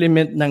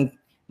in-implement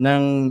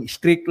ng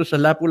stricto sa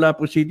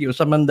Lapu-Lapu City o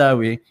sa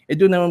Mandawi,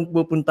 doon naman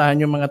pupuntahan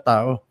yung mga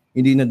tao,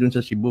 hindi na doon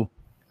sa Cebu.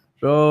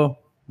 So,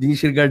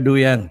 disregard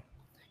yan.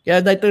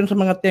 Kaya dahil sa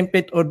mga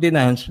template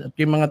ordinance at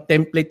yung mga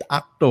template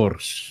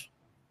actors,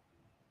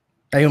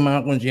 kayong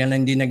mga konsehal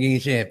na hindi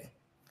nag-iisip,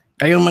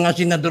 kayong mga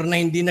senador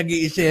na hindi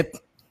nag-iisip,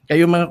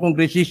 kayong mga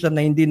kongresista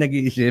na hindi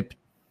nag-iisip,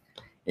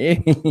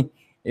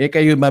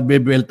 kayo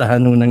mabebeltahan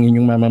ng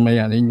inyong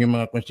mamamayan,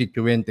 inyong mga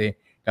konstituente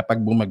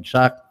kapag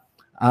bumagsak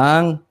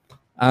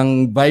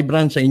ang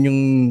vibrance sa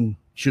inyong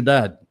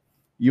syudad,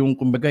 yung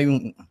kumbaga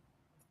yung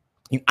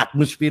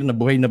atmosphere na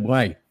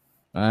buhay.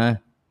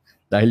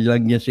 Dahil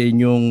lang yan sa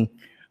inyong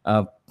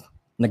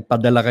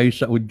nagpadala kayo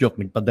sa udyok,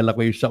 nagpadala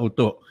kayo sa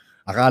uto.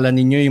 Akala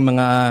ninyo yung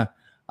mga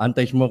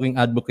anti-smoking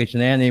advocates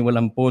na yan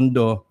walang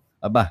pondo.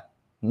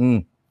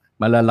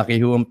 Malalaki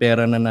ho ang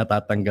pera na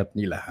natatanggap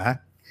nila.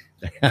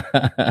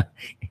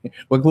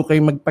 Huwag ho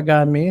kayong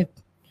magpagamit.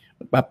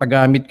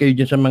 Magpapagamit kayo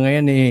dyan sa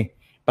mga yan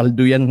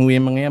paldo yan ho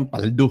yung mga yan,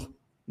 paldo.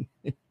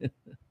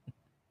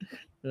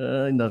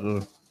 Ay,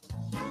 naku.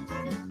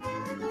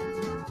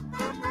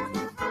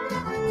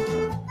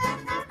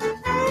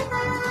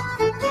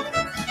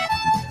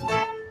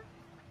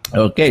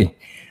 Okay.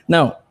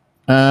 Now,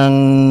 ang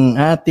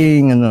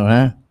ating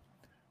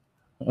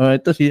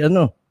ito si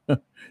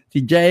si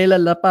Jaela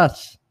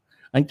Lapas.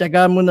 Ang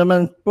tiyaga mo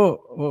naman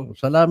po.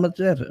 Salamat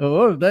sir.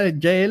 Dahil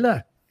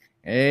Jaela.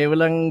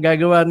 Walang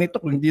gagawa nito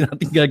kung hindi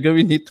natin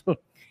gagawin ito.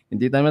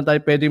 Hindi naman tayo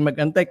pwedeng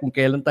mag-antay kung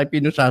kailan tayo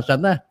pinusasa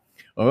na.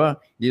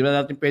 Hindi naman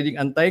natin pwedeng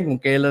antayin kung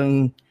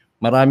kailan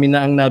marami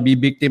na ang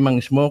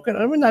nabibiktimang smoker.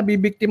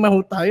 Nabibiktima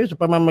ho tayo sa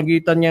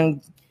pamamagitan niyang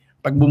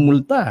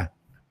pagbumulta.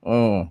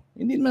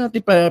 Hindi naman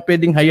natin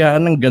pwedeng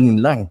hayaan ng ganun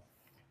lang.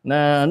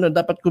 Na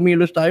dapat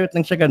kumilos tayo at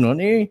nang sa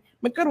ganun,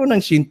 magkaroon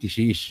ng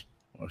synthesis.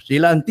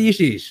 Sila ang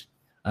thesis.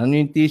 Ano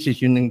yung thesis?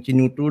 Yun ang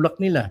sinutulak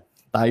nila.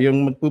 Tayo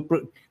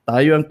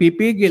ang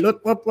pipigil.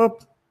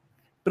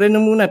 Preno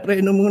muna.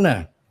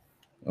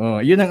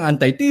 Yun ang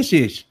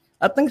antithesis.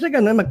 At nang sa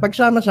ganun,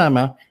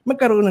 magpagsama-sama,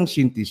 magkaroon ng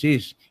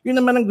synthesis. Yun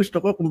naman ang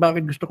gusto ko kung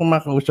bakit gusto kong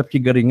makausap si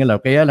Garing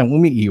Alaw. Kaya lang,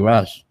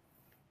 umiiwas.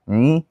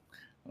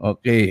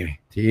 Okay.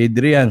 Si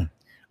Adrian.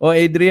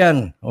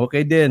 Adrian,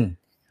 okay din.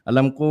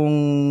 Alam kong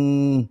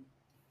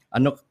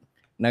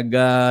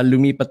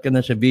lumipat ka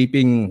na sa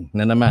vaping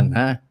na naman,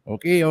 ha?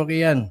 Okay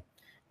yan.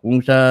 Kung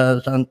sa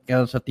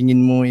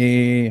tingin mo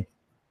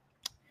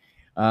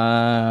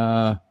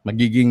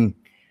magiging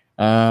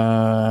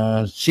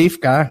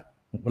safe ka,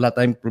 wala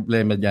tayong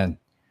problema diyan.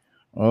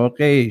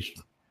 Okay.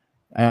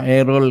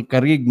 Errol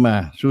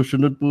Carigma,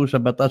 susunod po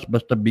sa batas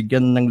basta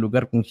bigyan ng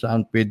lugar kung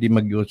saan pwede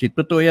mag-yosit.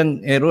 Totoo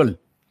yan, Errol.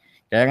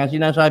 Kaya nga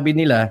sinasabi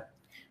nila,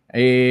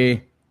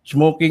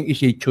 smoking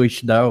is a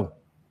choice daw.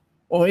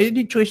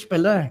 Di choice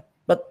pala.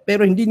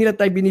 Pero hindi nila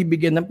tayo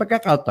binibigyan ng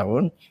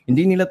pagkakataon,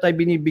 hindi nila tayo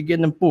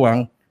binibigyan ng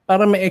puwang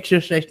para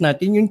ma-exercise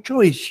natin yung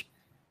choice.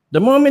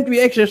 The moment we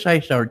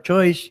exercise our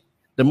choice,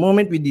 the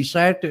moment we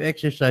desire to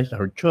exercise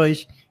our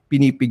choice,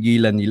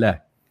 pinipigilan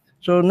nila.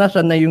 So, nasa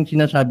na yung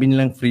sinasabi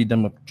nilang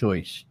freedom of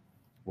choice?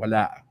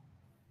 Wala.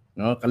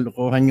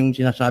 Kalokohan yung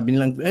sinasabi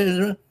nilang,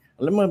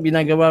 alam mo,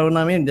 binagawa ko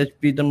namin, that's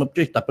freedom of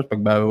choice, tapos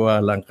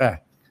pagbawalan ka.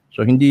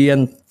 So, hindi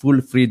yan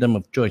full freedom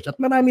of choice. At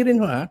marami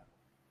rin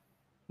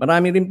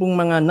marami rin pong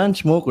mga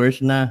non-smokers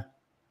na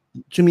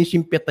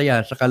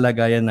sumisimpataya sa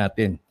kalagayan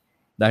natin.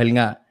 Dahil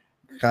nga,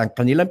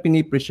 kanilang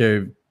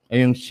pinipreserve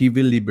ay yung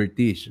civil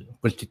liberties,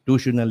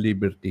 constitutional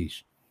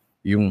liberties,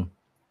 yung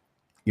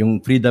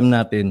freedom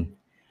natin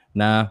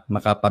na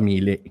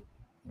makapamili.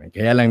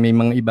 Kaya lang may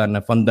mga iba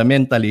na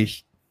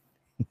fundamentalist,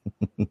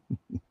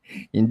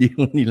 hindi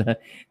mo nila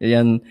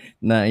yan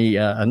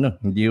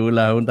hindi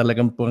wala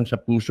talagang puwang sa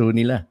puso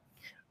nila.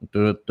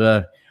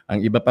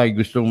 Ang iba pa ay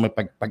gustong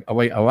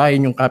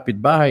mapag-away-awayin yung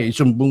kapitbahay,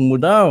 isumbong mo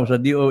daw sa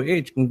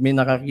DOH kung may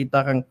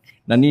nakakita kang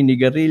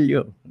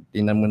naninigarilyo.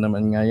 Tingnan mo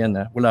naman nga yan,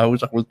 wala ho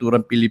sa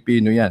kulturang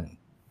Pilipino yan.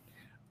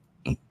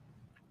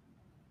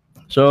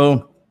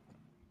 So,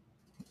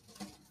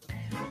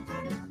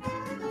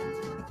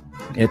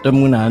 ito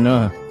muna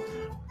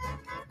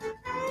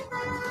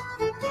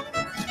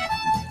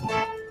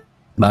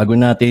bago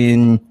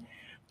natin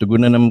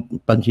tugunan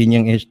ng pansin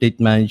yung estate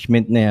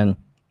management na yan,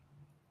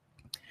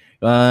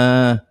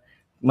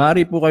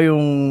 maaari po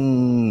kayong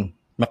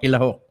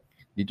makilahok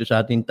dito sa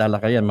ating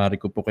talakayan. Maaari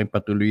ko po kayong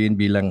patuloyin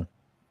bilang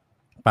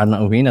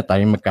panauhin na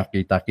tayong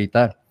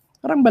magkakita-kita.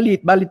 Parang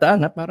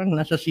balitaan, parang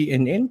nasa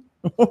CNN.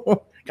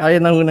 Kaya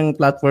na ho ng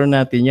platform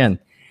natin yan.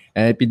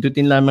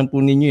 Pindutin lamang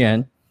po ninyo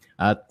yan.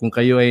 At kung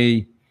kayo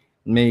ay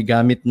may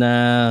gamit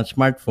na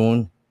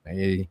smartphone,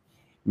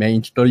 may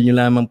install nyo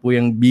lamang po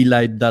yung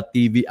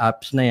BeLive.tv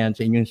apps na yan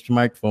sa inyong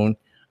smartphone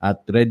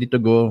at ready to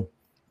go.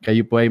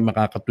 Kayo po ay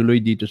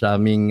makakatuloy dito sa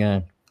aking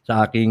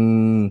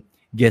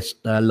guest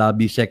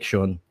lobby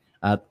section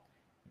at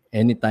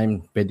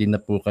anytime pwede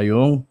ko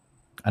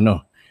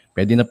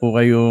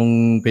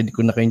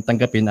na kayong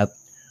tanggapin at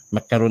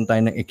magkaroon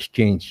tayo ng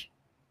exchange.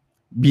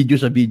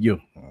 Video sa video.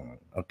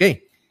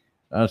 Okay.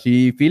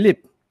 Si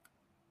Philip.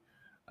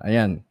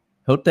 Ayan.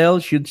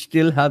 Hotels should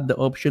still have the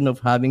option of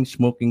having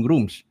smoking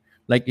rooms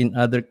like in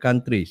other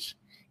countries.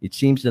 It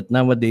seems that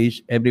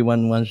nowadays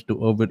everyone wants to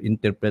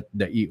overinterpret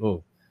the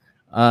EO.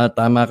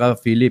 Tama ka,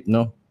 Philip,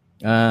 no?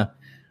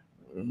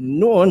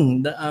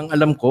 Noon, ang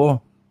alam ko,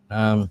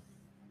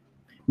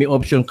 may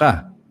option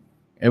ka.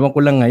 Ewan ko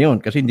lang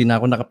ngayon kasi hindi na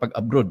ako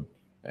nakapag-abroad.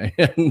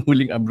 Ang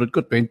huling abroad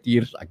ko 20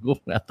 years ago.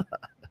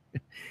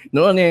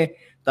 Noon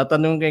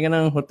tatanong kayo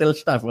ng hotel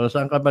staff,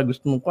 saan ka ba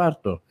gusto mong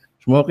kwarto?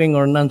 Smoking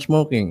or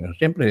non-smoking?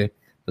 Siyempre,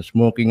 sa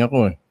smoking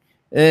ako.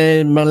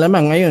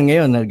 Malamang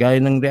ngayon, gaya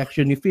ng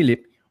reaction ni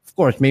Philip, of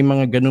course, may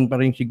mga ganun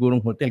pa rin sigurong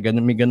hotel.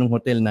 May ganung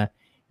hotel na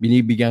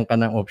binibigyan ka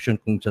ng option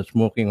kung sa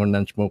smoking or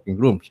non-smoking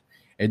rooms.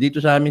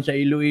 Dito sa amin sa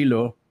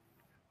Iloilo,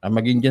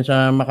 maging dyan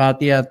sa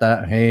Makati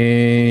yata,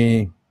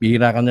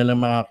 bihira ka na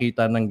lang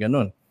makakita ng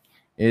ganun.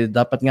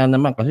 Dapat nga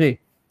naman kasi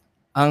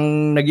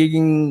ang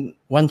nagiging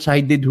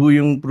one-sided ho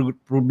yung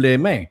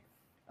problema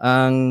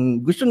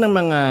Ang gusto ng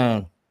mga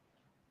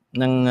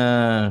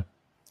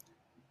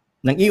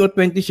ng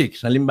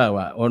EO26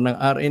 halimbawa o ng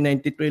RA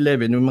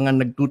 9211 yung mga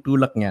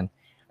nagtutulak niyan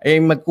ay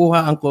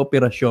magkuha ang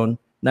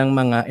kooperasyon ng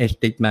mga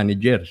estate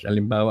managers.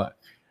 Halimbawa,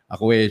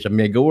 ako sa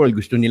Mega World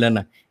gusto nila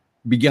na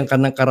bigyan ka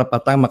ng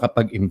karapatang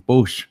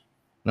makapag-impose,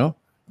 no?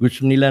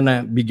 Gusto nila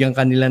na bigyan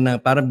ka nila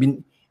na para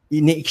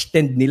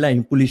ini-extend nila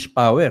yung police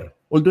power.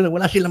 Although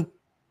wala silang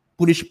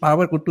police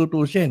power kung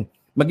tutusin.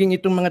 Maging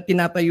itong mga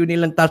tinatayo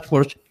nilang task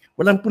force,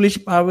 walang police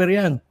power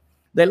yan.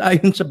 Dahil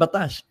ayon sa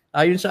batas,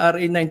 ayon sa RA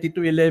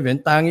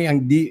 9211, tanging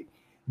ang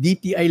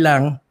DTI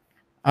lang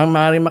ang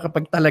maaaring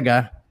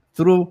makapagtalaga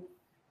through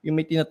yung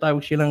may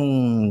tinatawag silang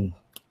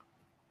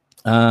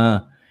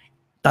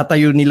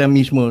tatayo nila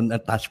mismo na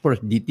task force,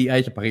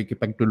 DTI, sa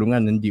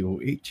pakikipagtulungan ng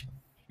DOH.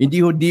 Hindi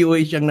ho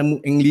DOH ang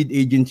lead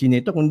agency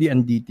nito, kundi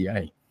ang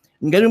DTI.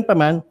 Ganun pa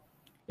man,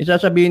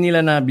 isasabihin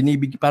nila na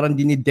parang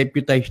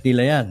dinideputize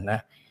nila yan.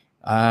 Na,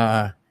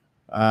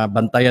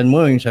 bantayan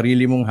mo yung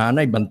sarili mong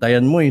hanay,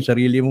 bantayan mo yung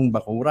sarili mong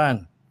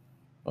bakuran.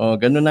 O,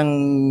 ganun ang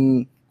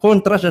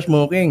kontra sa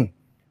smoking.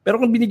 Pero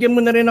kung binigyan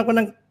mo na rin ako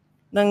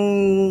ng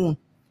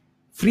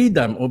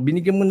freedom o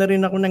binigyan mo na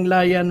rin ako ng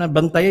laya na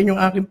bantayan yung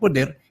aking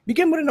poder,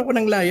 bigyan mo rin ako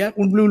ng laya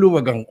kung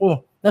luluwagan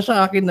ko.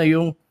 Nasa akin na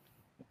yung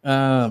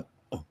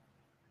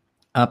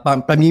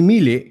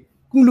pamimili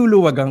kung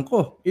luluwagan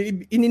ko.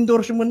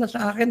 In-endorse mo na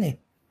sa akin eh.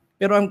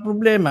 Pero ang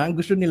problema, ang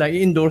gusto nila,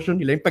 i-endorse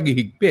nila yung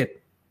paghihigpit.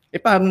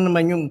 Paano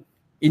naman yung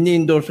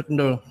ini-endorse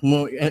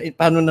mo,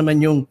 paano naman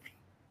yung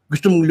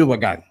gusto mong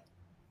luwagan?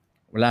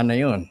 Wala na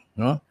yon,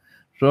 no?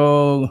 So,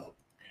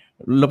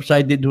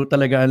 lopsided ho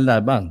talaga ang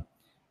laban.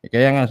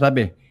 Kaya nga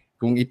sabi,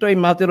 kung ito ay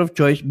matter of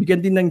choice,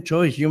 bigyan din ng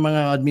choice yung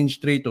mga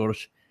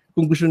administrators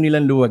kung gusto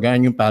nilang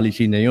luwagan yung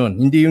policy na yon.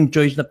 Hindi yung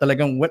choice na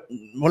talagang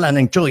wala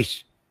nang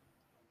choice.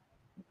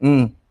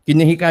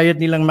 Kinahikayat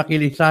nilang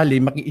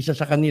makiisa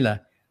sa kanila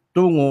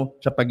tungo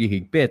sa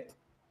paghihigpit.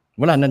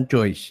 Wala nang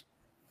choice.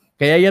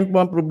 Kaya yan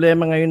po ang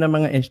problema ngayon ng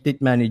mga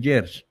estate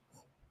managers.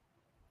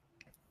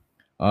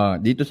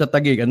 Dito sa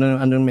Taguig,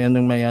 anong may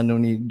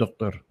ni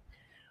Doktor?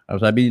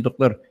 Sabi ni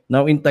Doktor,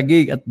 now in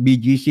Taguig at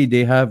BGC,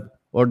 they have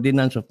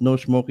ordinance of no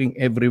smoking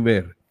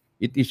everywhere.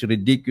 It is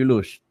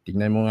ridiculous.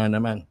 Tingnan mo nga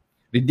naman.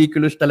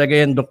 Ridiculous talaga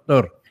yan,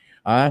 Doktor.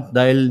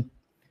 Dahil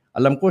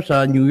alam ko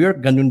sa New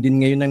York, ganun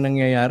din ngayon ang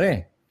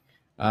nangyayari.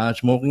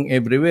 Smoking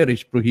everywhere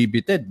is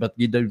prohibited.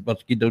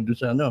 Baski daw doon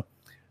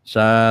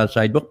sa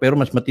sidewalk. Pero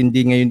mas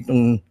matindi ngayon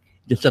itong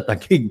dyan sa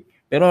Taguig.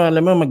 Pero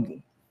alam mo,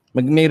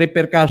 may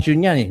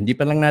repercussion yan eh. Hindi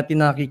pa lang natin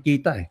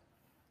nakikita eh.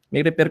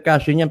 May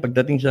repercussion yan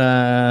pagdating sa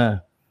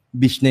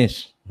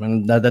business.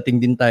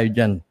 Dadating din tayo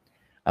dyan.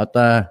 At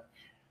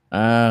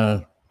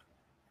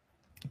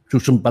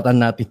susumpatan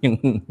natin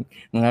yung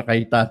mga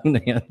Cayetano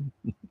na yan.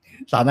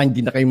 Sana hindi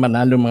na kayo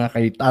manalo mga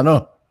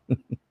Cayetano.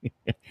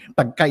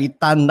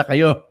 Pagkaitan na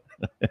kayo.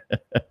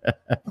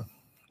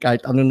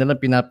 Kahit ano na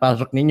lang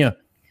pinapasok ninyo.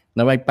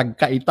 Na may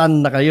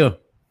pagkaitan na kayo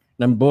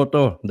ng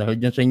boto dahil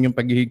dyan sa inyong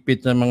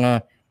paghihigpit sa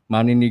mga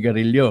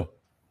maninigarilyo.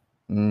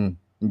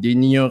 Hindi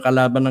ninyo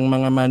kalaban ng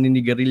mga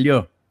maninigarilyo.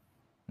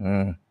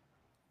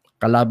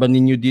 Kalaban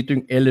ninyo dito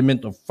yung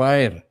element of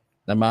fire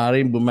na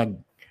maaaring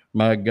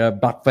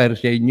mag-backfire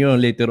sa inyo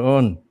later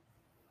on.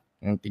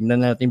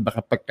 Tingnan natin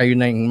baka pag kayo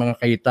na yung mga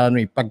Cayetano,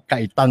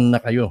 ipagkaitan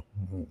na kayo.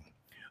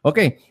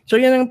 Okay, so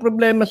yan ang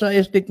problema sa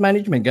estate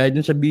management. Gaya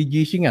dun sa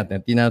BGC nga,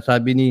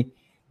 tinasabi ni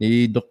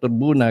Dr.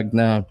 Bunag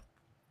na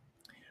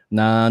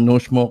no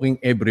smoking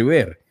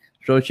everywhere.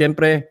 So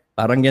siyempre,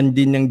 parang yan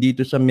din yung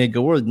dito sa Mega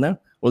World na.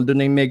 Although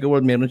na yung Mega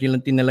World, meron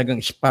silang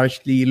tinalagang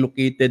sparsely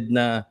located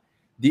na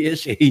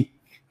DSA.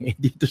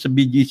 Dito sa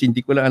BGC,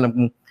 hindi ko lang alam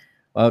kung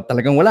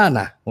talagang wala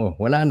na.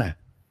 Wala na.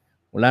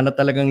 Wala na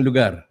talagang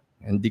lugar.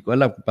 Hindi ko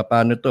alam kung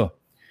paano to.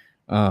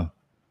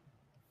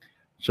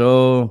 So,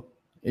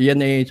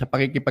 iyan ay sa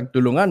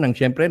pakikipagtulungan ng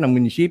siyempre ng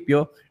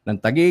munisipyo ng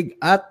Taguig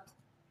at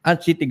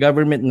city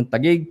government ng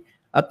Taguig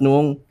at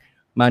noong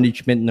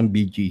management ng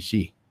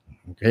BGC.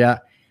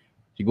 Kaya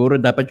siguro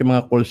dapat yung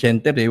mga call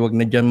center wag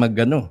na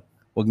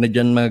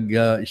diyan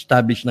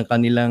mag-establish ng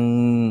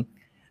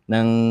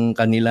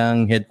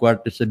kanilang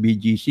headquarters sa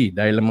BGC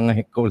dahil ang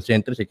mga call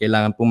centers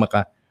kailangan po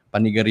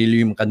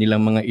makapanigarilyo yung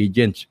kanilang mga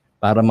agents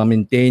para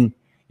ma-maintain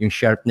yung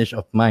sharpness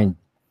of mind.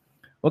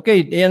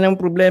 Okay, yan ang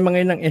problema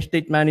ngayon ng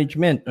estate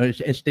management o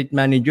estate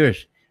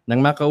managers.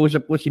 Nang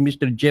makausap ko si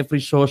Mr. Jeffrey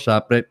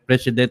Sosa,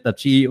 President at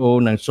CEO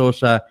ng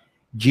Sosa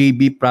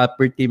JB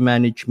Property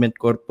Management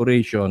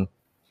Corporation,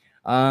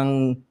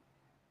 ang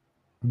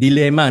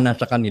dilema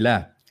nasa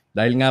kanila.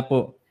 Dahil nga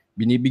po,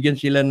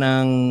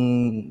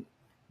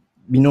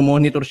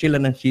 minomonitor sila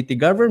ng city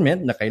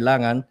government na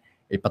kailangan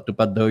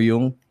ipatupad daw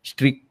yung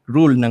strict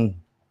rule ng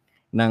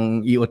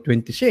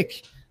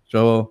EO26.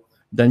 So,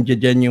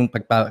 dyan yung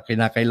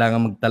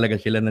kinakailangan magtalaga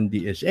sila ng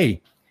DSA.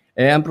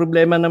 Ang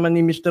problema naman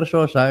ni Mr.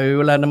 Sosa,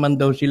 wala naman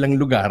daw silang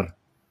lugar.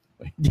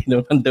 Hindi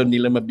naman daw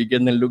nila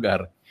mabigyan ng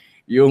lugar.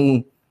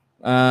 Yung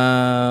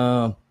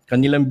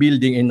kanilang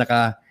building ay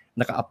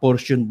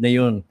naka-apportioned na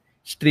yun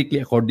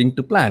strictly according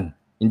to plan.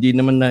 Hindi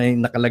naman na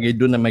nakalagay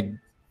doon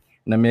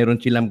na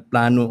meron silang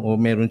plano o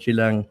meron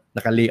silang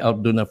naka-layout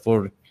doon na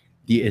for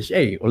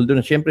DSA. Although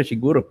na siyempre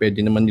siguro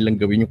pwede naman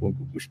nilang gawin yung kung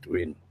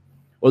gustuin.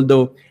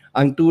 Although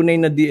ang tunay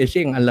na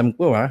DSA, ang alam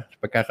ko sa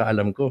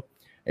pagkakaalam ko,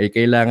 ay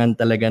kailangan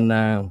talaga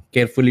na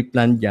carefully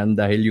planned dyan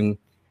dahil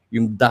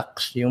yung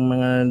ducts, yung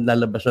mga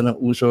lalabasan ng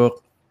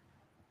usok,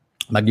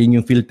 maging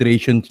yung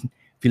filtration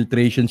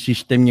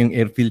system, yung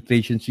air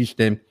filtration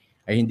system,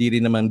 ay hindi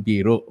rin naman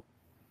biro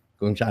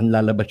kung saan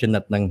lalabas yan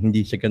at nang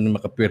hindi sa ganun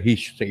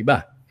makapwerhisyo sa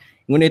iba.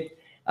 Ngunit,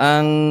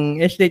 ang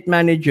estate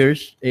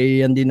managers,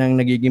 yan din ang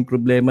nagiging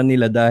problema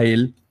nila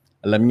dahil,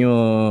 alam nyo,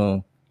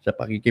 sa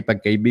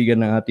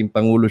pakikipagkaibigan ng ating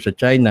Pangulo sa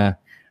China,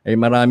 ay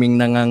maraming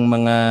nangang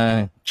mga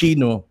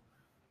Chino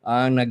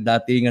ang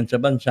nagdatingan sa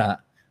bansa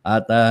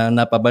at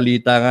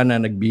napabalita nga na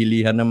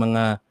nagbilihan ng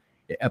mga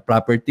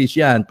properties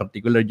yan,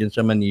 particular dyan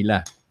sa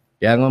Manila.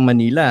 Kaya nga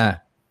Manila,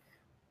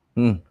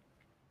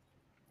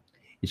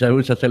 isa ho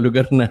sa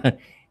lugar na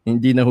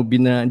hindi na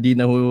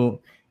ho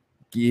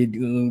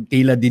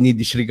tila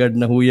dinidisregard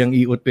na ho yung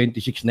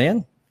EO26 na yan.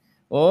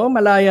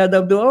 Malaya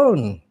daw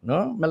doon,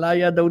 no?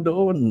 Malaya daw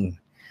doon.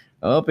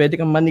 Pwede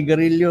kang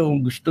manigarilyo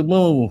kung gusto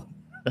mo.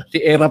 Si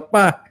Erap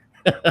pa.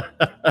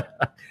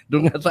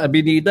 Doon nga sa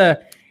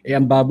Avenida,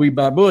 ang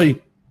baboy-baboy.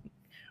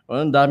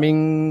 Ang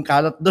daming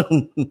kalat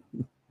doon.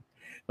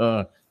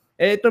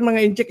 Ito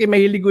mga incheck,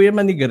 mahilig yan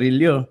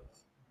manigarilyo.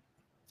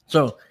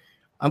 So,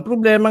 ang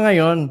problema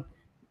ngayon,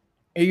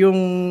 yung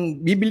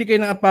bibili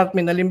kayo ng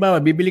apartment, halimbawa,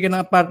 bibili ka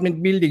ng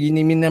apartment building,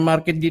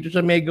 market dito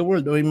sa Mega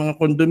World o yung mga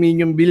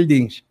condominium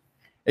buildings.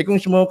 Kung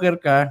smoker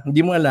ka,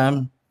 hindi mo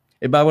alam,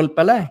 bawal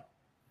pala.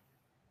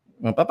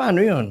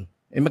 Paano yun?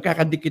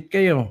 Magkakadikit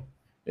kayo.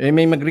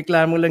 May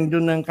magreklamo lang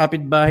doon ng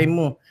kapitbahay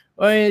mo.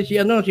 Si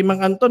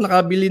Mang Anton,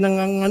 nakabili ng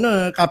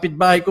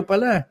kapitbahay ko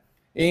pala.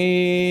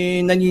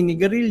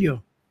 Naninigarilyo.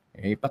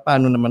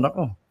 Paano naman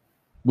ako?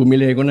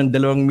 Bumili ko ng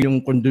 2 milyong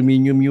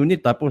condominium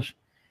unit, tapos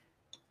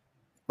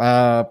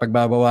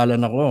pagbabawalan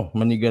ako,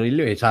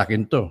 manigarilyo, sa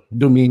akin to.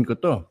 Dumihin ko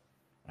to.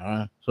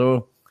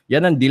 So,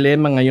 yan ang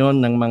dilema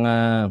ngayon ng mga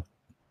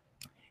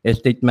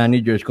estate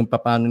managers kung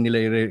paano nila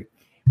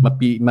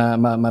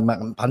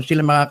paano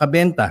sila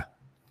makakabenta.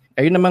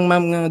 Kayo namang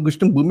mga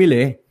gustong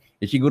bumili,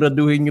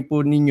 siguraduhin niyo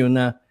po ninyo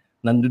na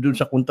nandoon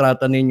sa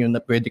kontrata ninyo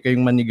na pwede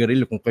kayong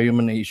manigarilyo kung kayo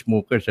man ay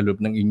smoker sa loob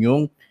ng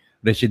inyong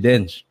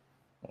residence.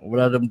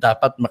 Wala naman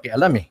dapat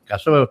makialam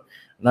Kaso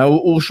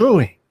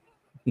nauuso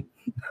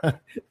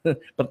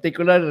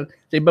Particular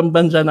sa ibang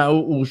bansa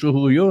nauuso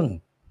ho yun.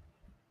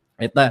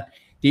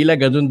 Tila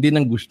ganun din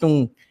ang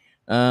gustong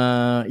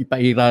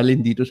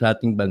ipairalin dito sa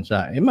ating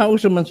bansa.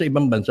 Mauso man sa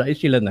ibang bansa,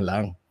 sila na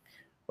lang.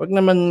 Huwag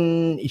naman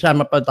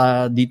isama pa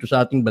dito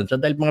sa ating bansa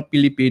dahil mga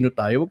Pilipino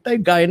tayo, huwag tayo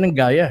gaya ng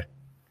gaya.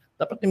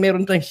 Dapat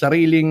meron tayong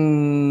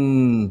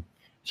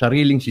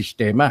sariling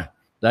sistema.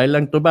 Dahil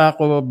ang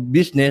tobacco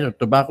business o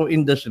tobacco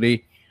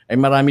industry ay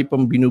marami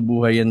pong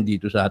binubuhayan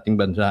dito sa ating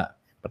bansa,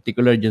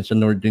 particular dyan sa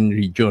northern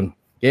region.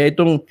 Kaya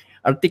itong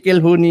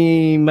article ho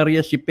ni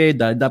Maria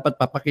Cepeda, dapat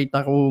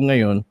papakita ko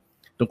ngayon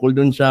tungkol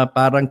dun sa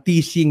parang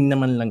teasing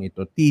naman lang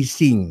ito.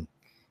 Teasing.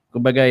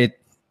 Kumbaga,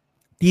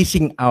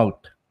 teasing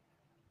out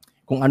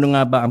kung ano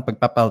nga ba ang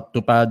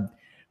pagpapatupad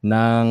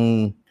ng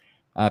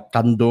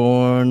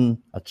Candon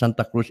at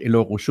Santa Cruz,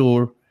 Ilocos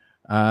Sur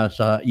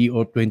sa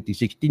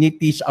EO26.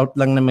 Tinitease out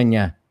lang naman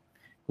niya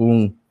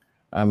kung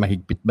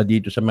mahigpit ba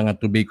dito sa mga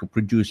tobacco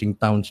producing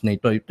towns na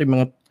ito. Ito yung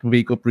mga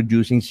tobacco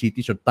producing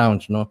cities or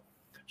towns, no?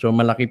 So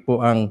malaki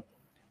po ang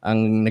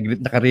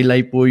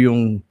nakarely po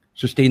yung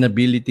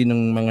sustainability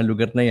ng mga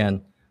lugar na yan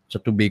sa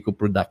tobacco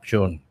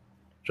production.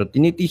 So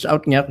tinitease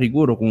out niya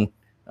siguro kung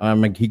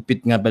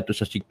maghigpit nga ba ito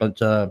sa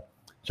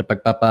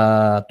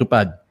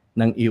pagpapatupad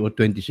ng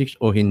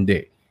EO26 o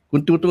hindi.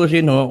 Kung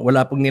tutusin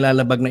wala pong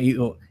nilalabag na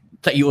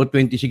sa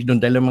EO26 doon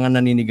dahil mga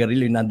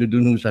naninigarilyo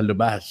nandoon sa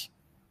labas.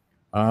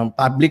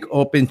 Public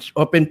open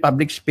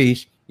public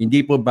space, hindi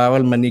po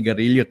bawal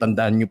manigarilyo,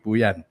 tandaan niyo po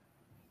 'yan.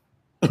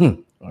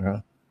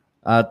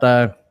 At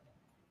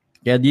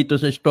kaya dito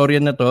sa istorya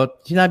na to,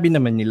 sinabi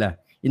naman nila,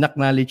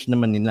 inacknowledge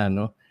naman nila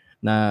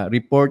na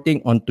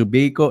reporting on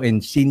tobacco and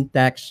sin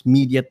tax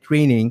media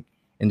training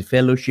and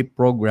fellowship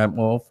program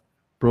of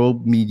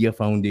Probe Media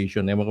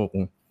Foundation. Ewan ko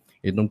kung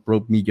itong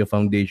Probe Media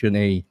Foundation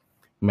ay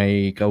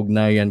may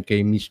kaugnayan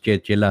kay Miss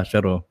Cheche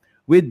Lazaro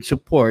with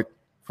support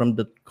from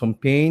the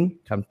campaign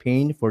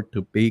for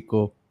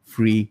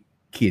tobacco-free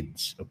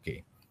kids.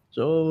 Okay.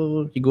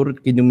 So, siguro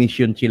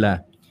kinumission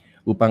sila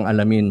upang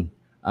alamin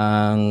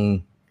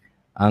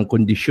ang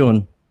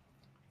kondisyon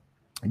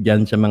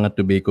diyan sa mga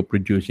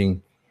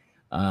tobacco-producing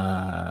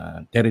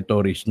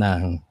territories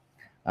ng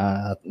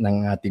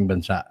ating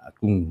bansa. At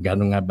kung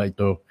gaano nga ba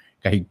ito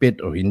kahigpit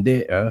o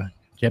hindi.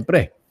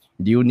 Siyempre,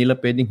 hindi nila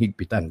pwedeng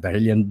higpitan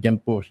dahil yan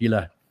po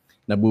sila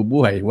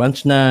nabubuhay.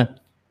 Once na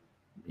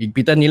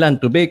higpitan nila ang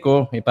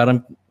tobacco,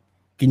 parang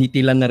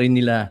kinitilan na rin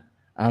nila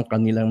ang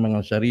kanilang mga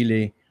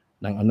sarili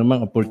ng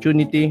anumang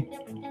opportunity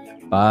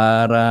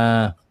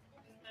para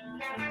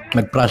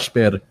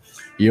mag-prosper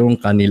yung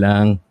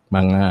kanilang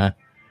mga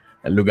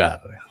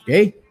lugar.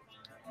 Okay?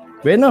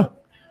 Bueno,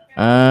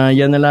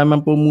 yan na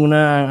lamang po muna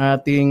ang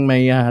ating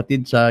may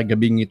hatid sa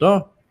gabing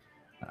ito.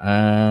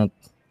 At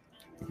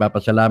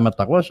ipapasalamat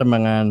ako sa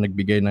mga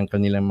nagbigay ng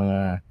kanilang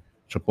mga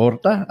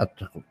suporta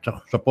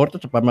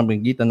sa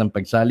pamamagitan ng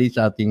pagsali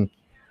sa ating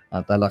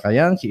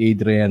talakayan, si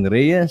Adrian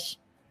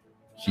Reyes,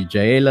 si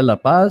Jaela La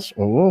Paz.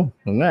 Oo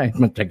nga,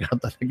 magtyaga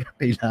talaga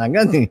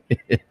kailangan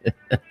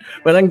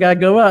walang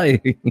gagawa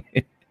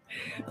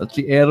At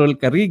si Errol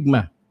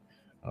Carigma.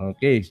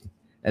 Okay.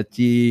 At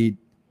si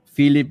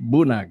Philip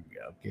Bunag.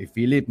 Okay,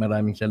 Philip,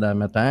 maraming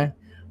salamat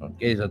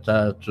Okay,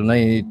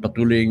 sunay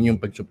patuloy yung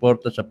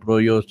pagsuporta sa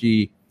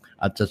ProYosi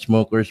at sa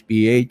Smokers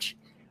PH.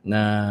 na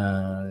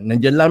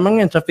nandyan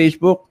lamang yan sa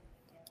Facebook.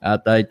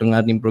 At itong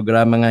ating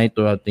programa nga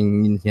ito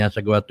ating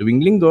sinasagawa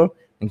tuwing linggo.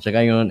 Nang sa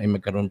gayon ay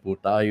magkaroon po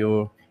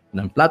tayo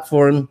ng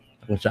platform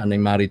kung saan ay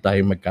mari tayo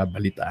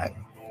magkabalitaan.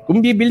 Kung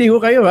bibili ho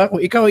kayo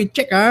kung ikaw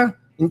i-check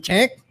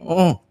in-check,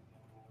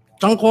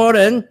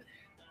 Tangkoren,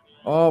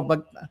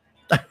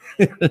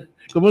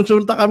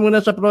 kumonsulta ka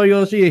muna sa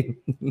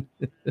Proyosi.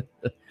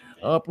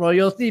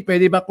 Proyosi,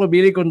 pwede ba ko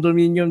bili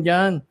condominium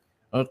dyan?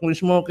 Kung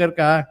smoker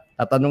ka,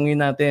 tatanungin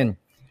natin.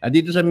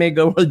 Dito sa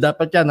Mega World,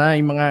 dapat yan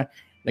yung mga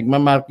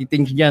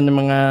nagmamarketing dyan ng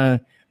mga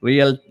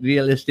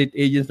real estate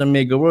agents ng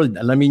Mega World.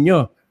 Alamin nyo,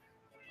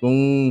 kung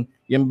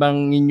yan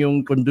bang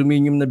inyong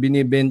condominium na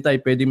binibenta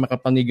ay pwede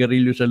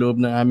makapanigarilyo sa loob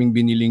ng aming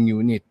biniling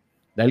unit.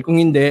 Dahil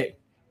kung hindi,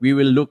 we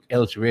will look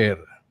elsewhere.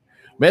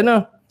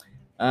 Bueno,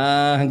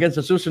 hanggang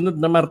sa susunod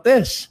na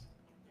Martes.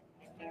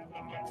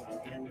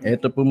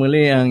 Ito po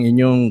muli ang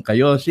inyong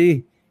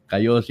Kayosi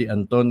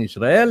Anton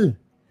Israel.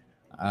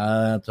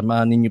 At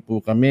samahan ninyo po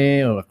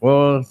kami o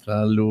ako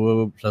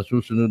sa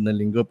susunod na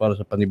linggo para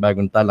sa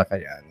panibagong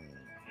talakayan.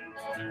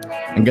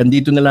 Hanggang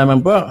dito na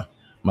lamang po.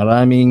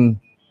 Maraming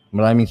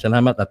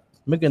salamat at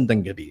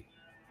magandang gabi.